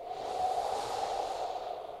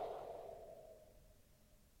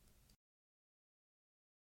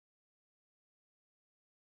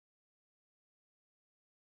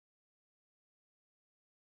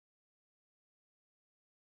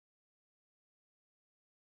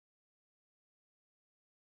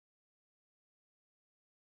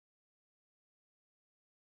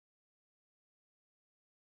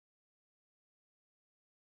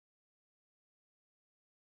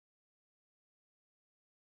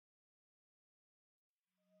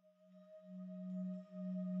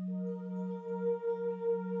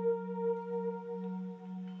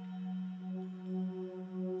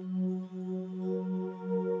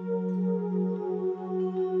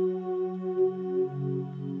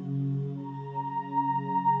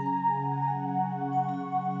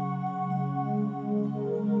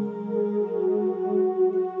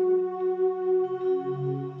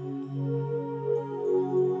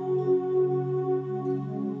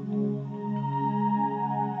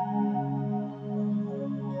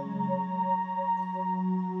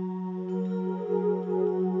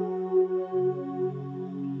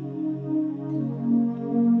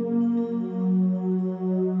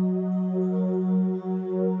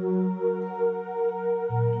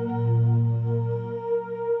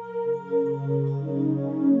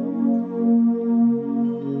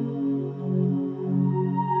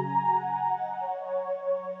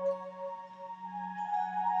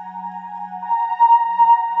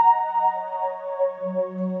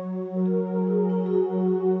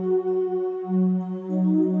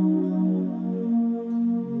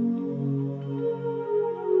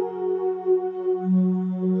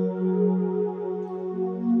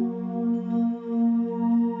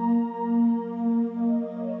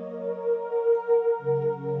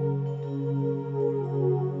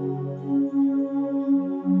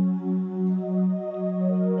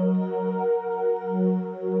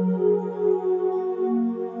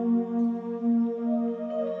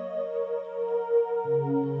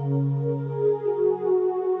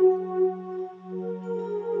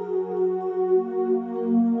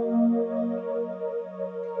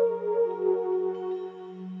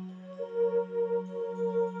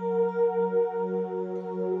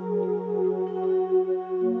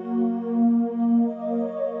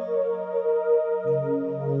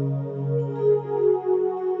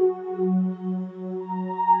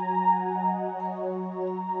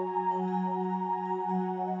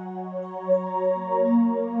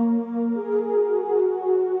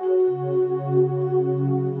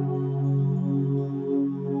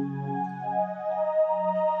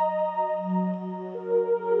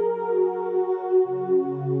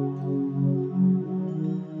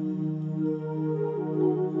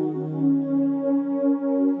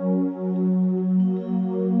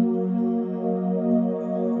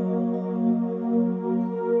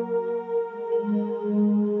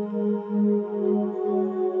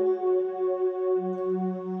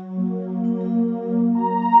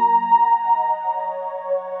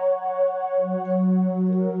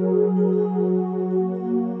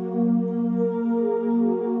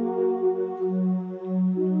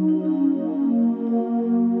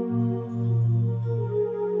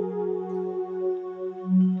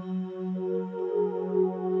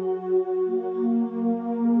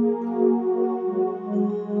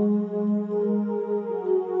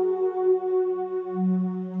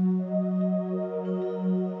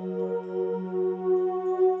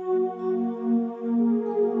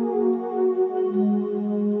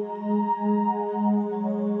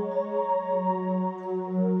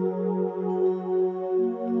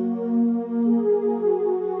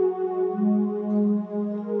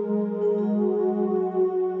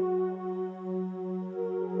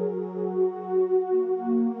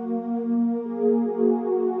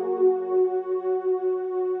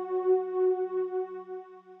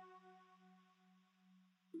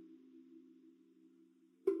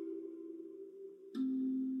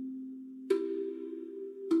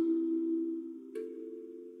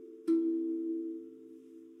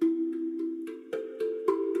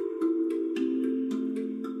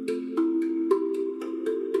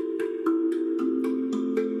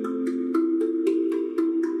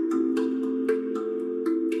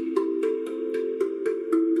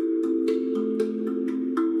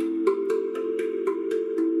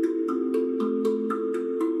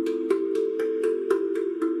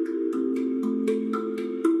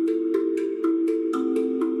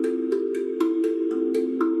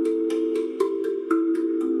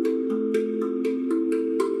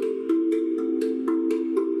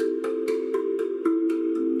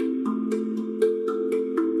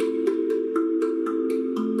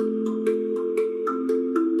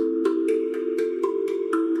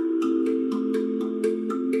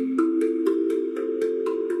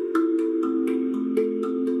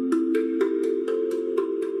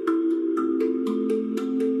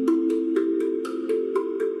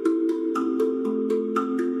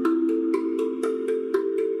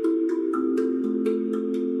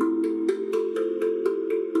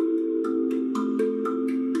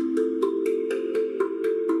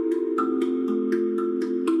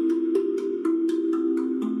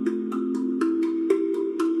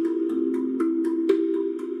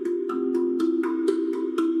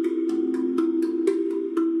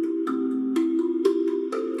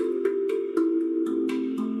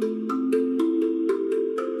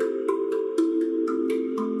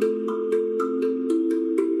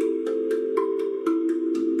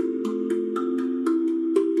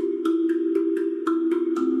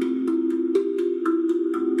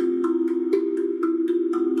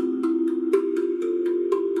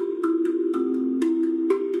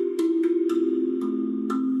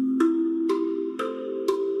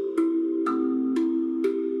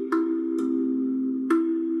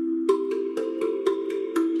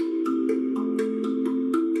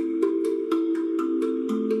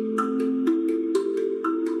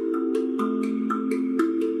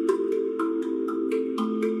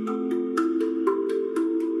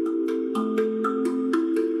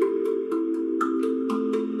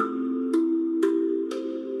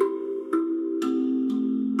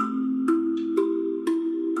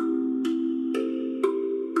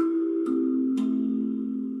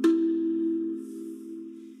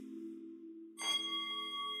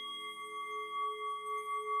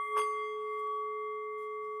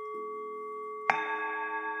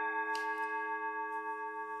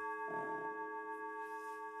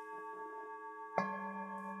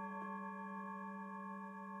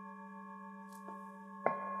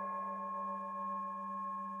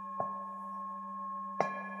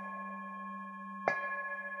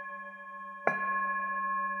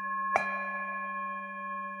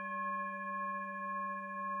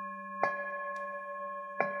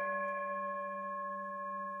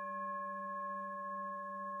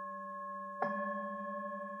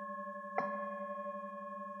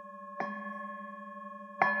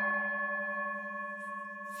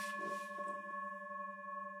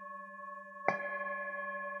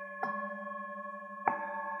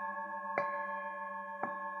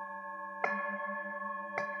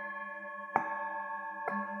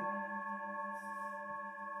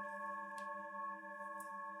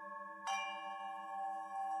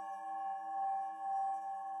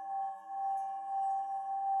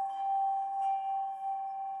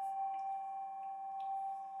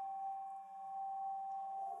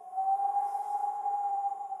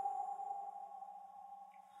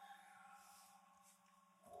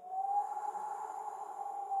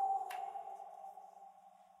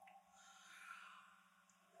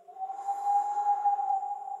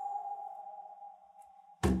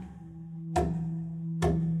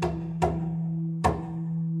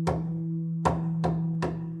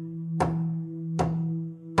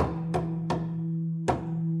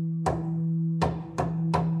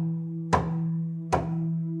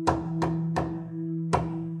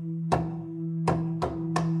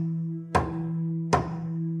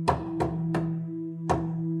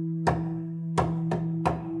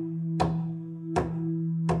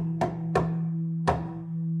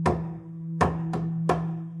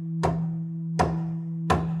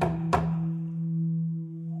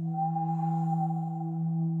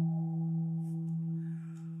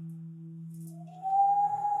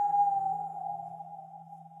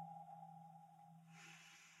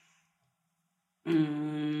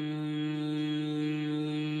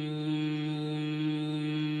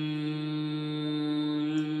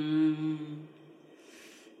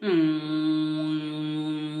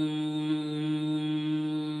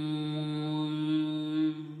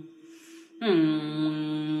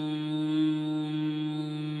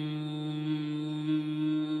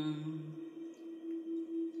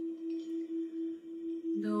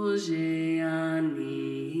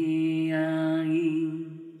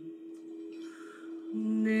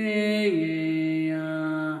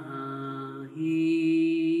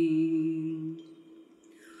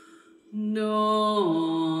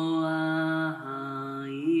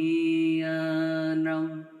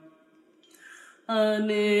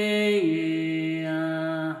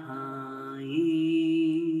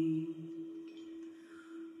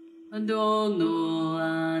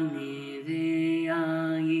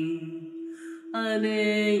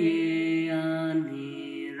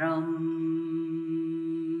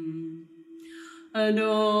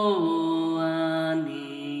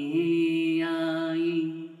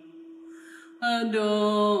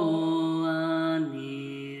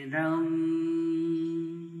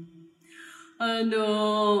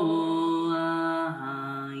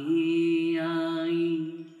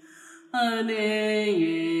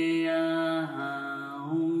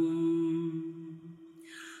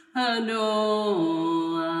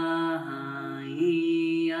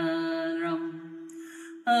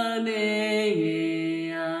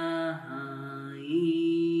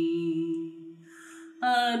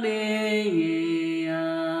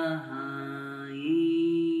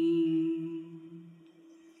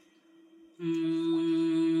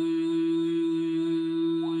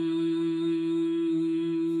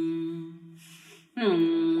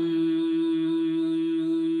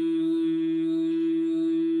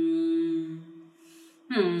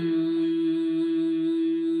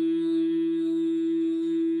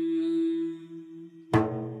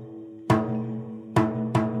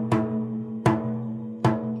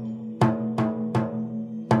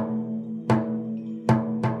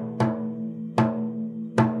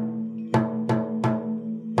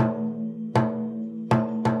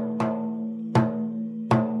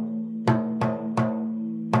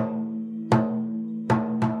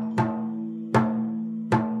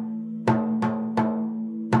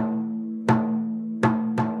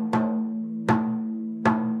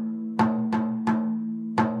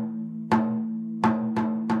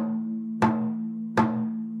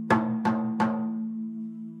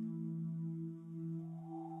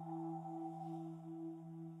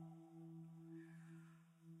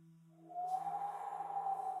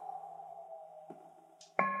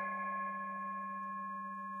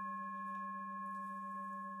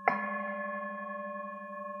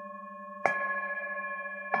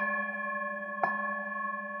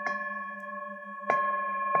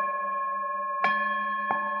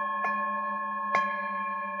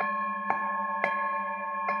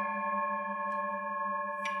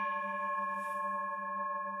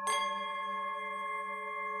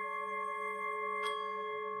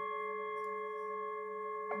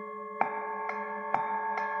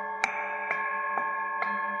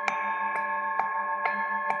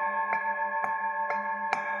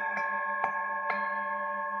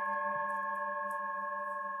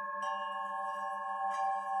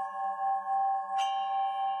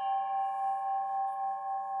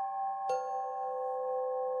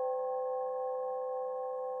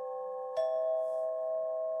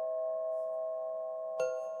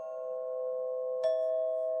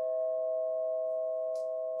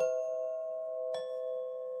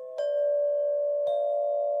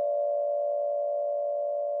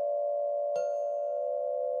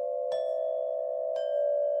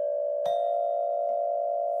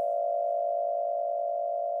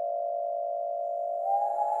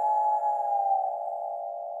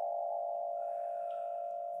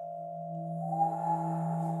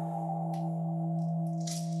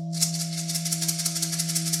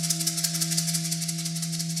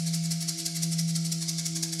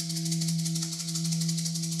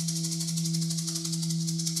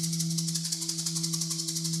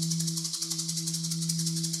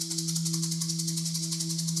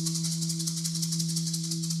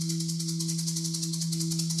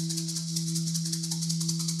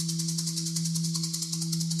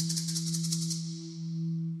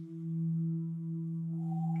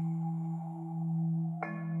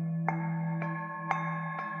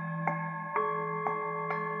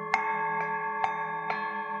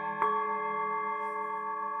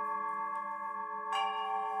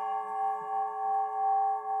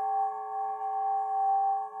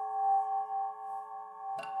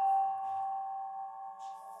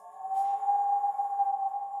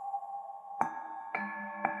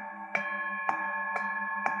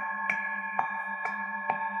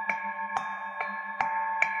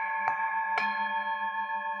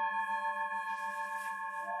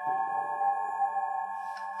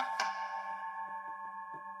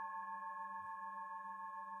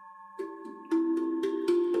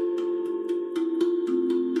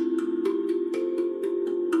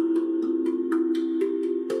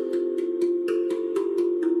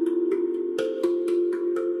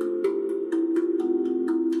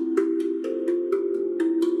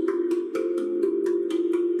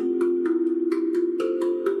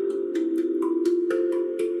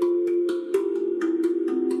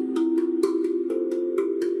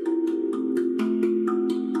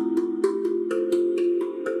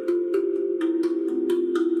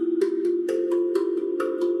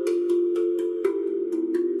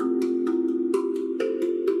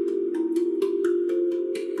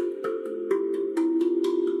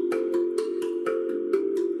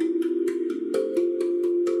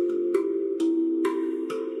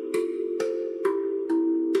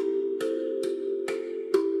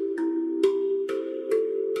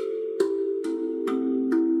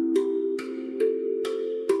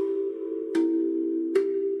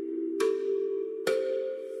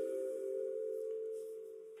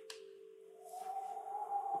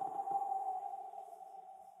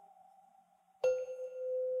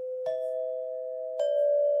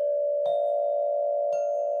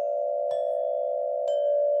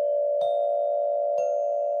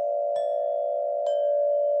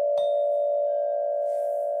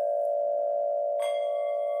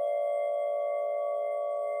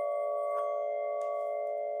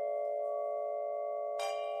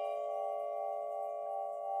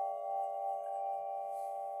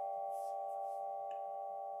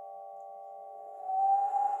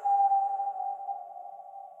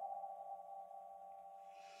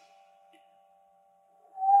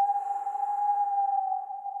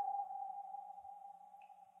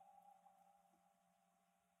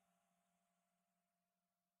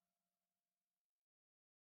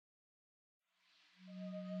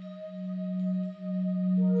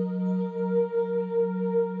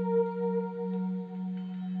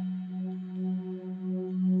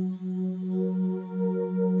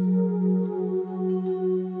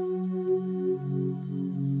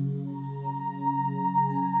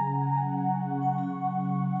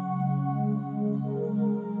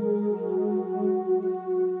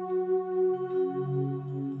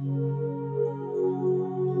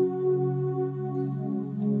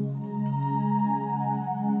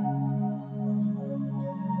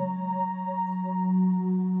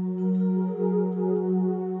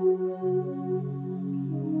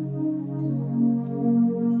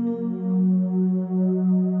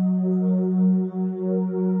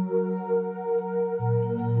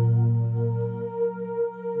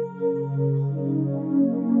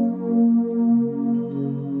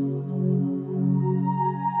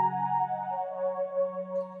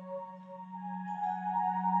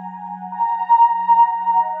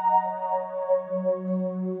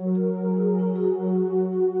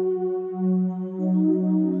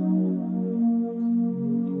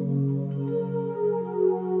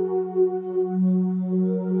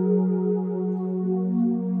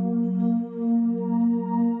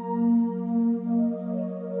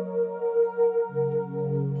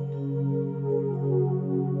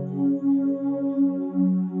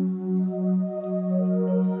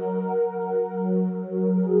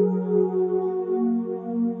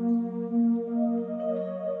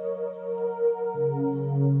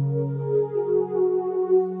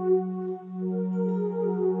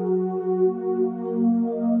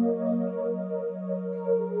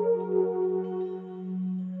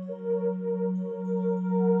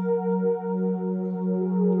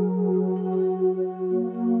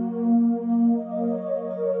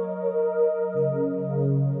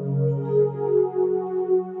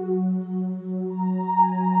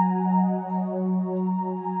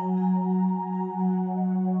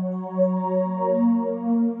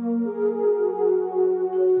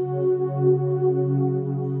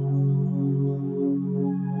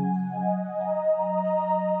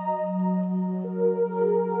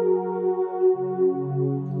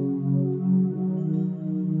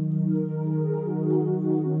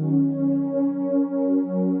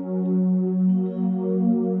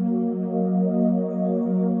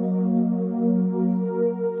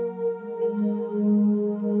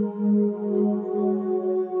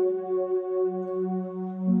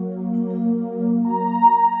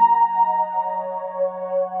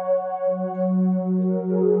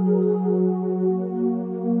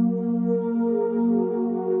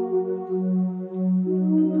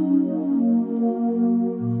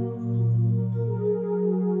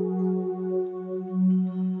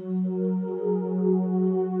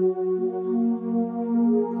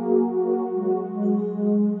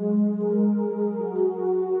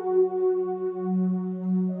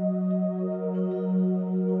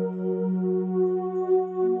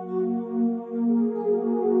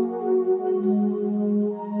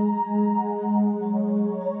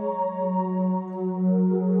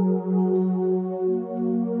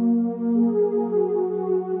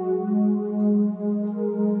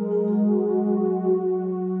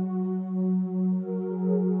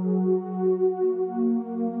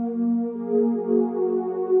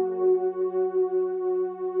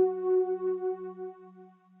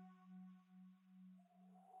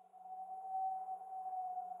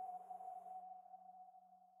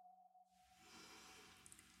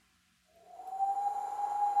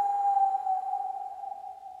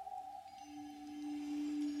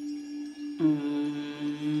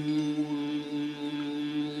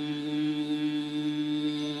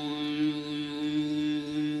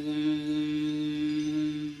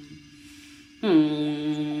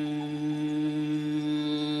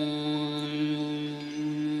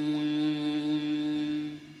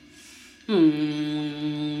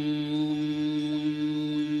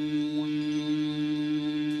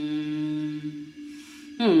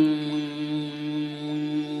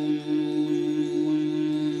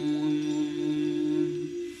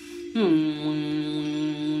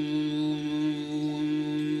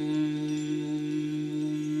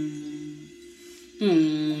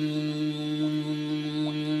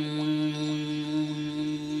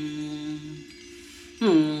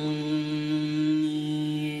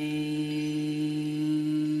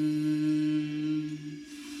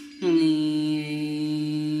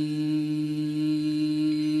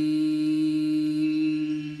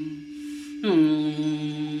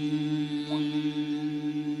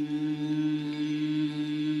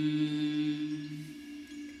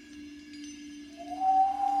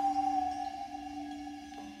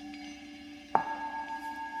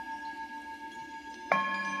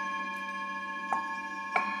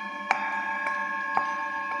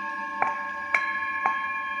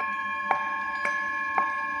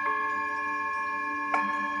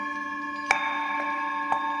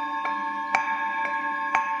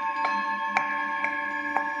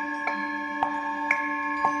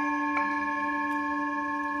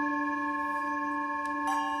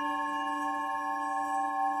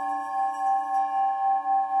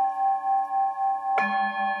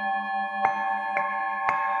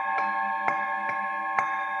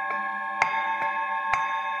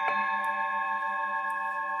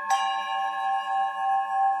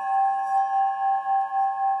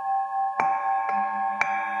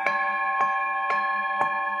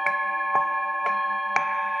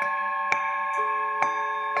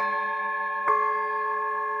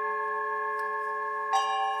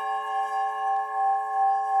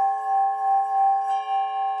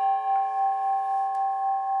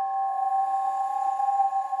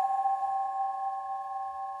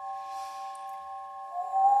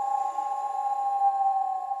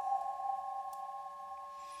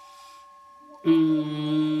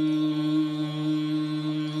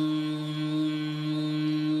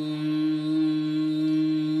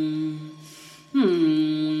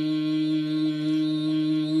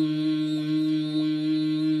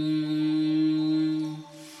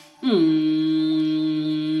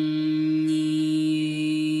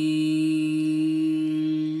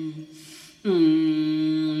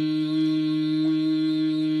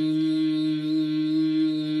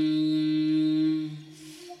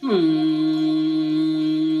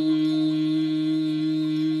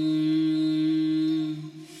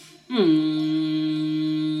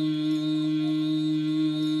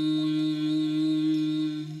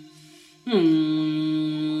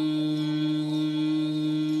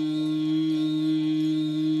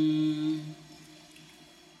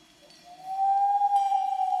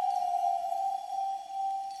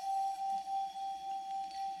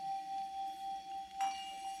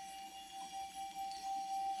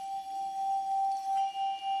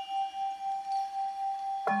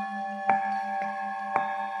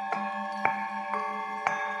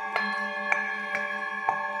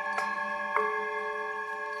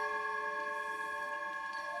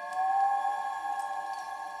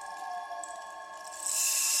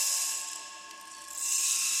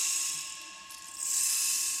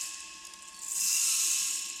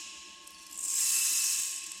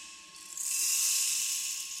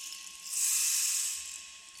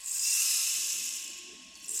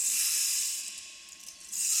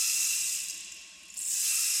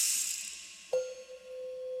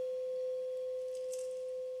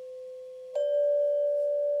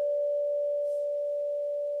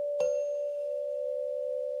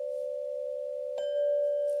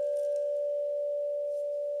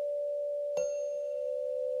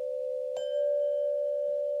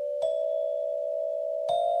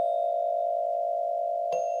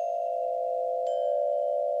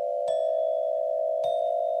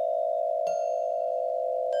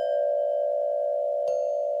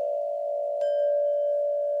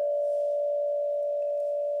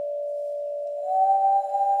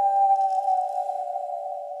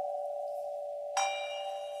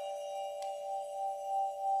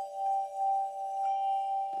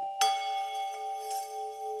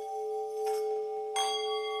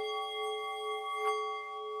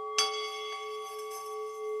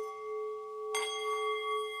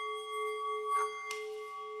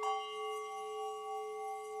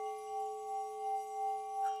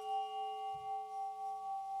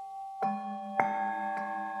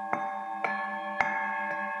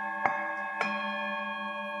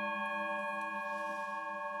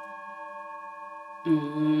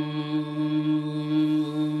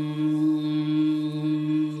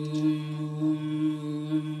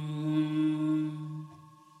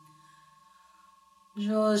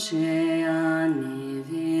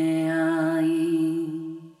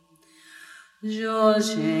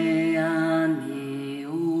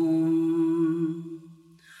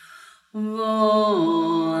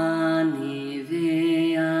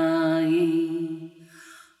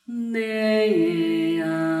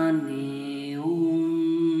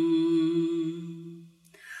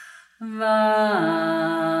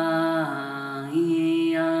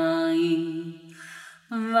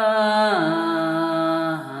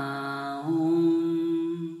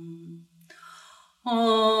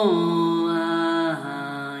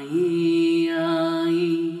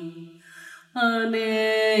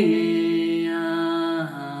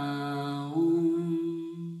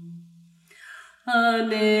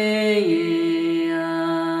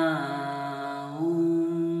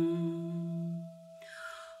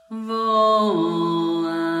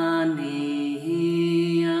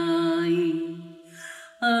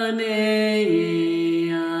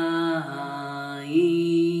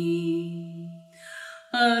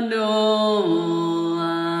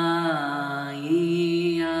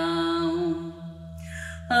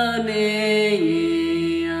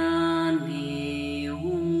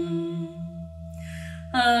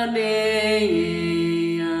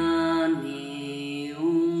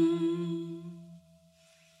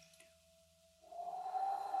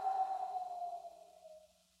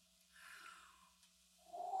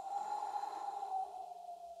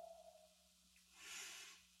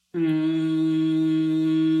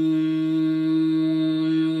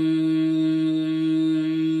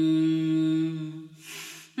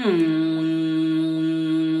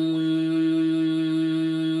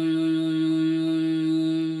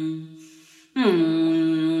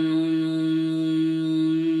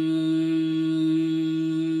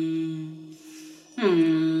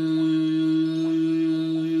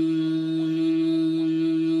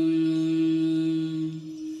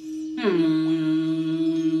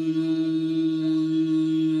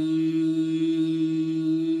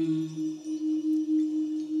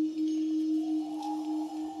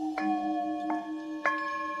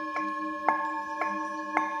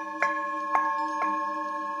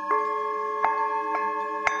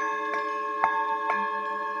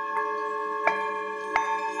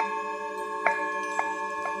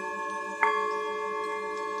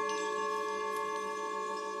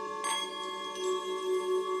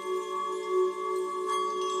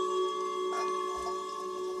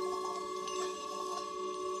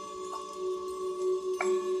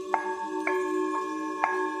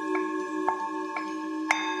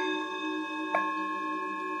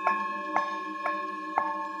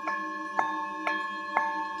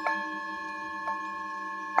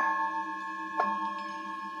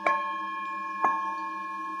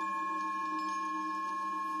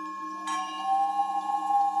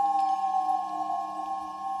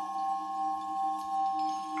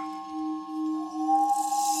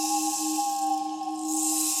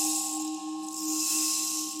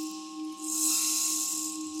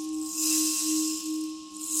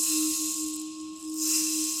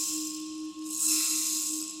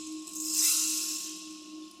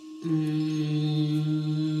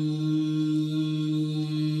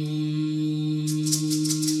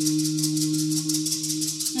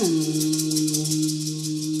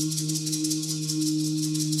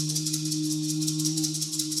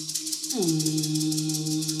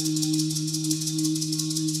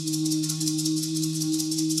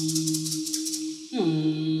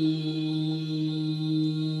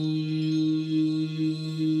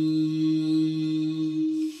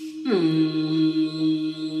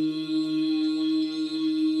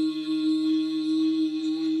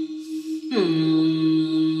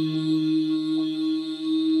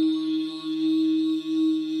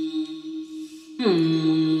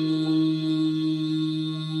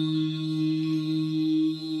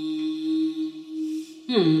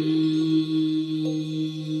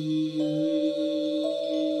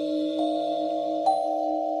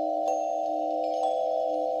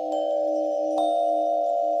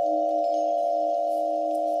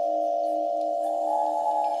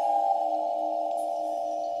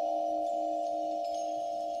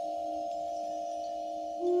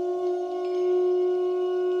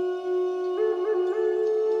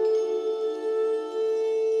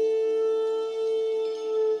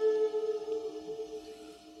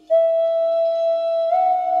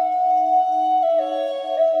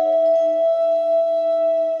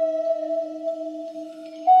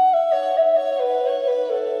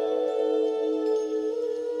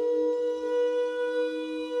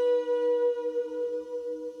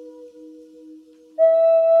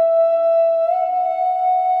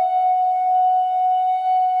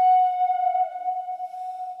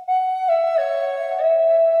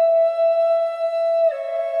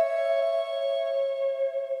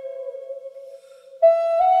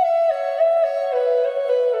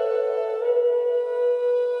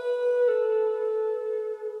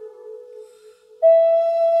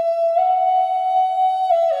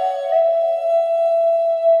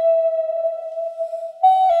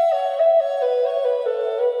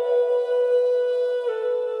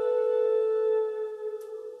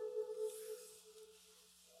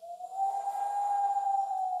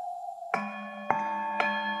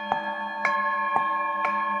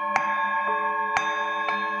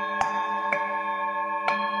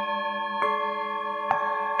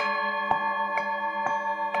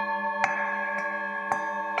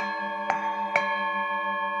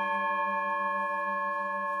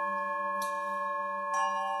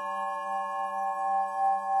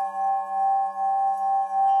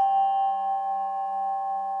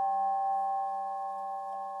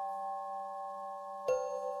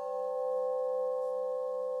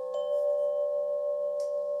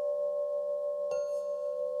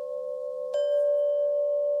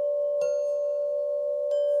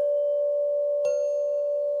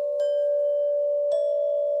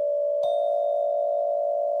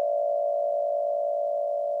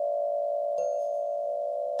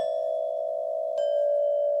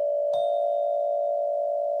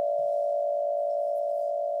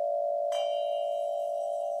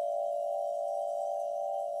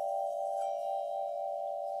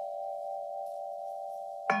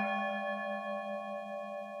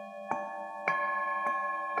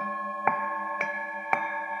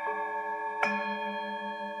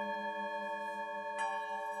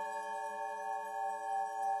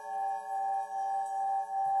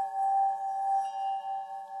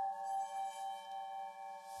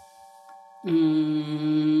 Taking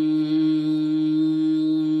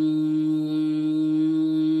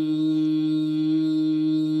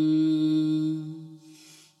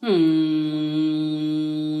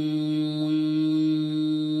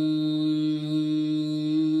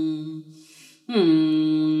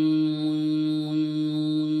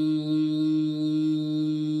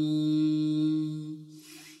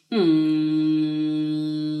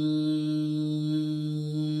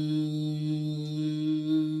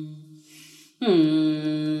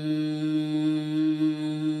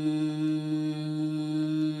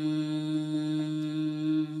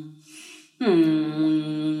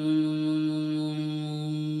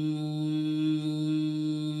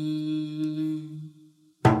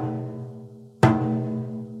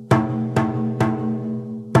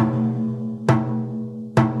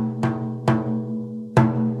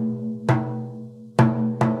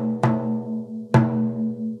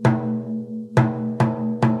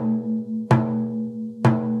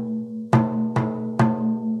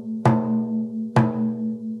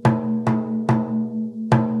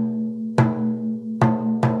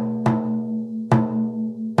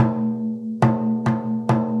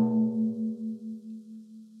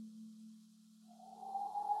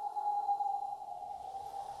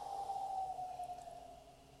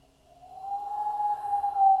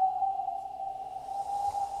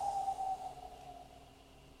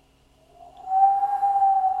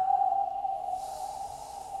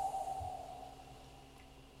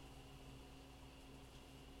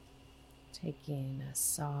a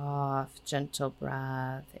soft, gentle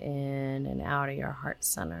breath in and out of your heart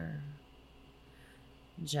center.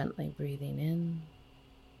 Gently breathing in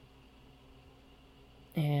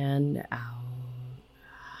and out.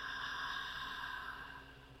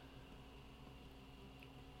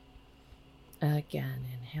 Again,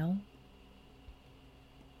 inhale.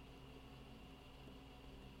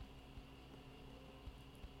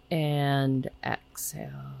 And exhale.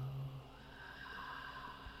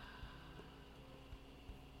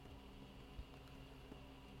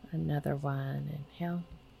 Another one, inhale.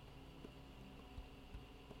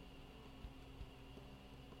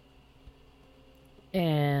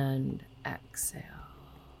 And exhale.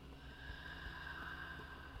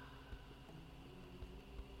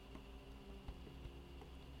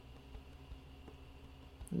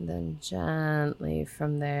 And then gently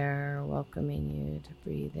from there, welcoming you to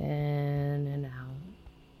breathe in and out.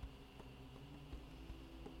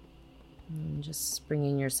 And just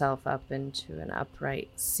bringing yourself up into an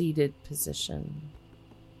upright, seated position.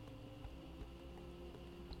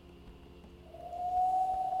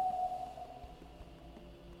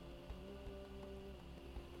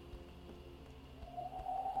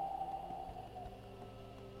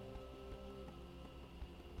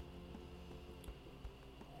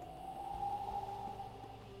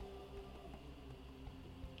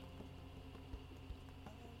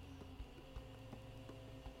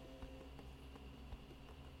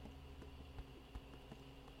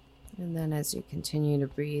 And then as you continue to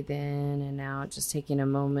breathe in and out, just taking a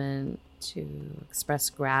moment to express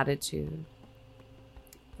gratitude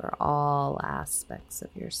for all aspects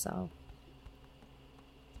of yourself.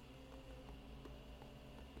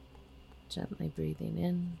 Gently breathing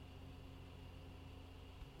in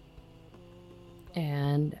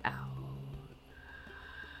and out.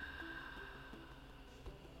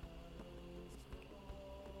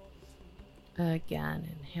 Again,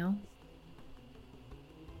 inhale.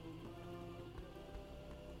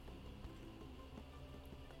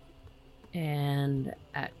 And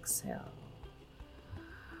exhale.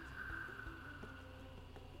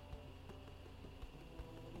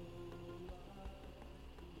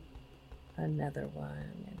 Another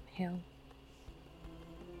one, inhale.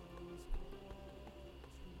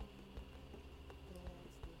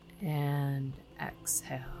 And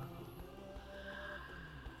exhale.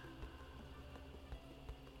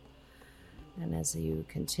 And as you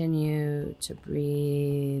continue to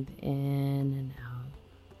breathe in and out,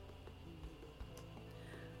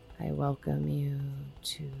 I welcome you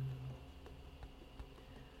to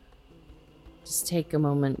just take a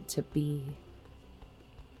moment to be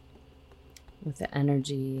with the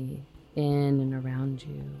energy in and around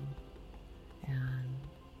you and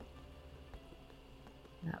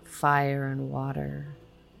that fire and water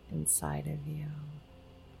inside of you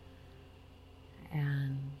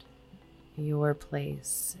and your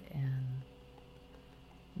place in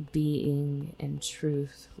being in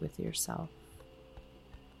truth with yourself.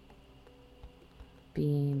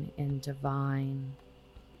 Being in divine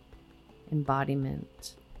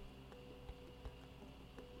embodiment.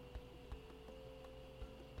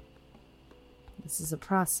 This is a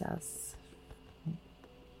process.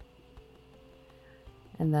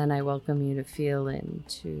 And then I welcome you to feel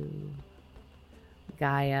into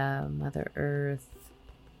Gaia, Mother Earth,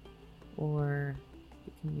 or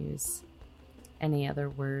you can use any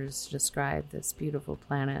other words to describe this beautiful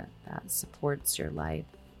planet that supports your life.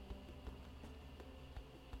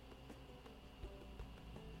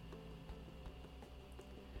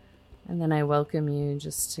 And then I welcome you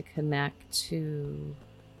just to connect to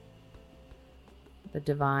the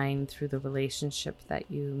divine through the relationship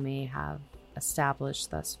that you may have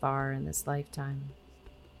established thus far in this lifetime,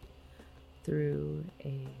 through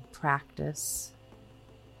a practice.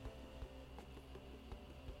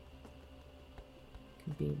 It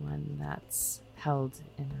could be one that's held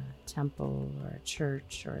in a temple or a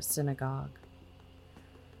church or a synagogue,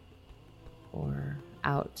 or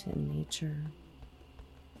out in nature.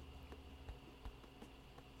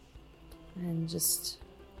 And just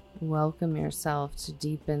welcome yourself to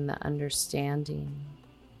deepen the understanding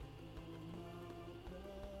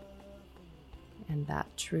and that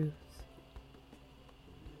truth.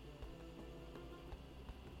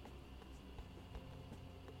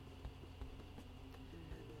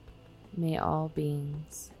 May all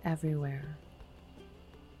beings everywhere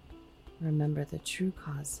remember the true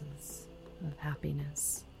causes of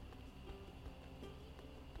happiness.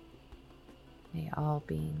 May all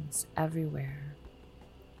beings everywhere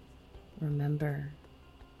remember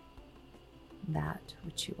that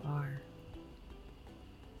which you are.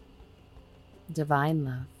 Divine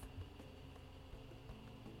love.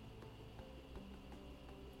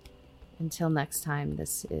 Until next time,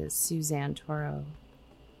 this is Suzanne Toro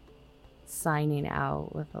signing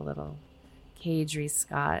out with a little Kadri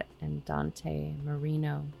Scott and Dante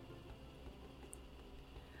Marino.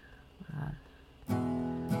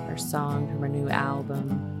 Her song from her new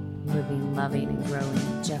album, Living, Loving, and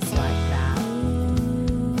Growing Just Like That.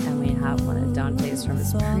 And we have one of Dante's from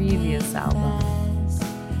his previous album,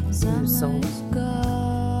 Blue Souls.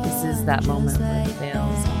 This is that moment where the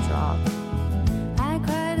veils have dropped. I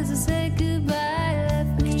cried as I said goodbye.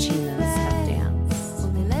 The Kachinas have danced.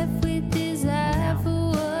 Only left with desire for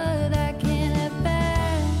what I can't have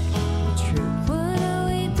back. The truth. What are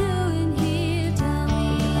we doing here? Tell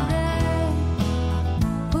me that.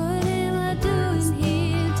 What am I doing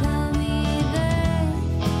here? Tell me that.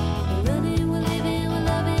 We're running, we're living, we're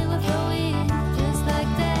loving, we're flowing, just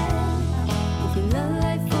like that. If you love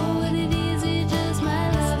life for what it is, it just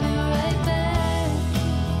might love you right back.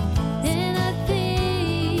 And I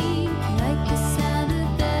think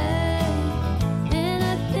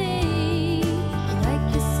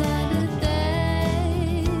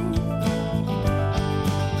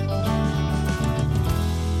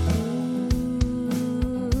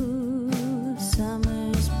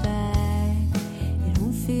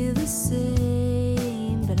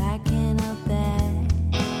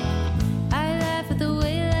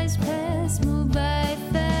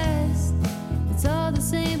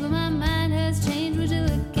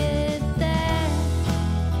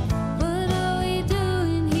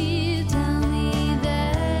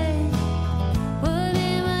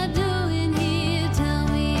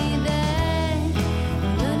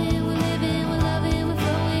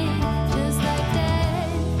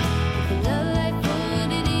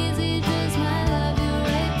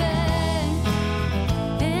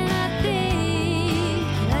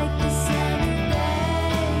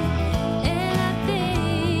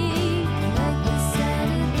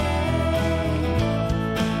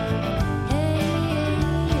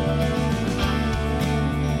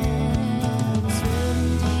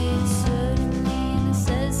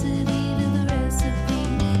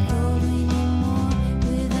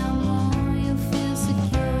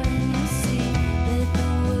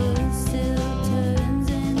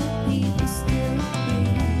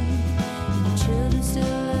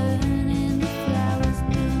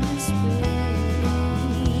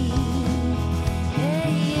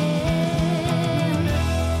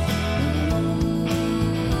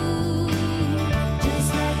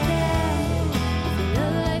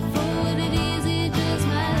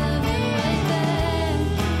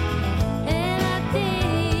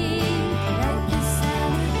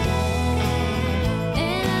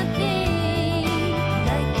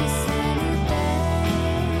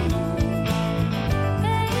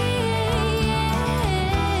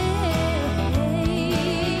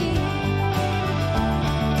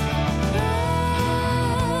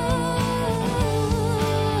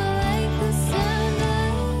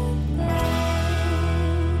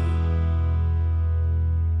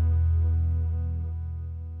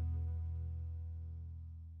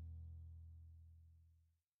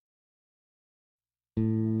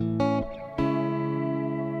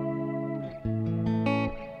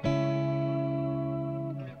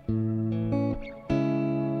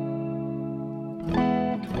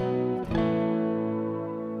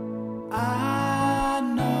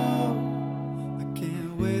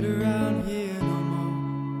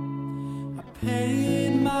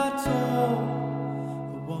paid my toll.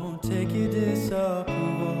 I won't take your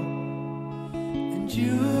disapproval. And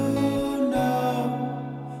you know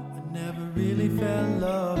I never really felt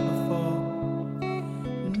love before.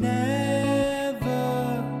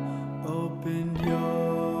 Never opened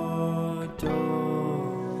your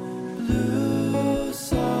door. Blue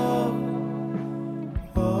soul.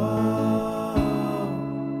 Oh,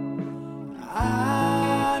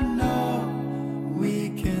 I know we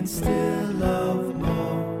can still love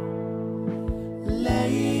more.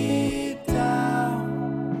 Lay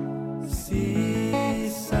down, see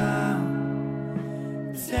sound,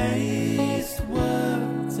 taste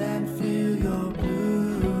words and feel your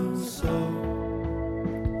blue soul.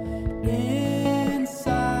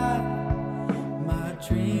 Inside my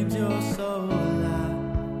dreams, you're so alive.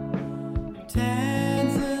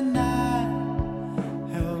 Tanzanite,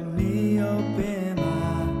 help me open my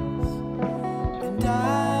eyes. And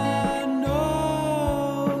I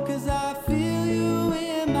know, 'cause I feel you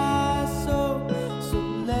in my soul. So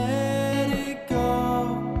let it go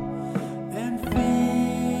and feel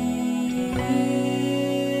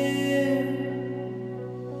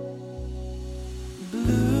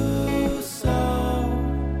blue soul.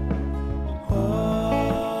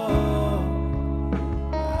 Oh,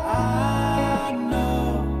 I know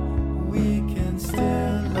we can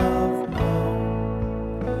still love more.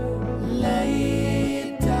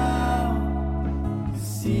 Lay down,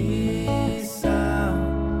 see sound,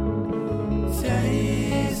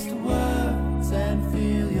 taste words and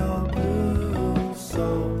feel your blue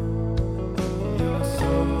soul. Your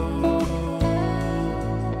soul.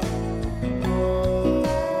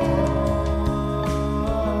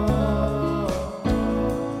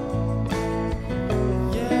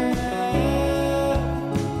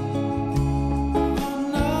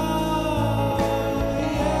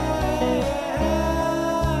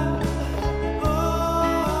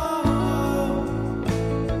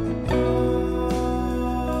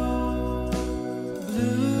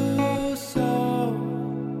 Blue soul.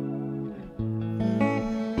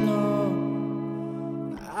 No,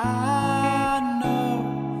 I know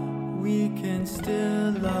we can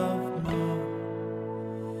still love more.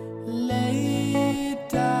 Lay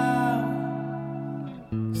down,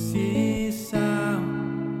 see sound,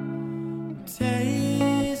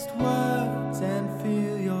 taste words and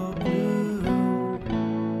feel your blue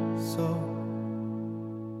soul.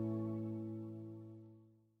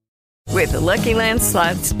 With the Lucky Land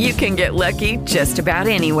Slots, you can get lucky just about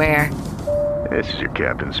anywhere. This is your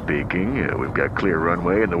captain speaking. We've got clear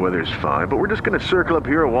runway and the weather's fine, but we're just going to circle up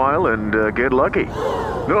here a while and get lucky.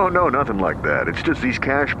 No, nothing like that. It's just these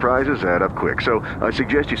cash prizes add up quick. So I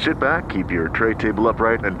suggest you sit back, keep your tray table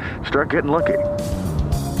upright, and start getting lucky.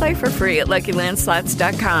 Play for free at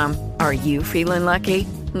LuckyLandSlots.com. Are you feeling lucky?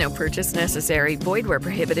 No purchase necessary. Void where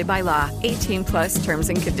prohibited by law. 18+ terms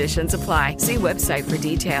and conditions apply. See website for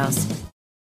details.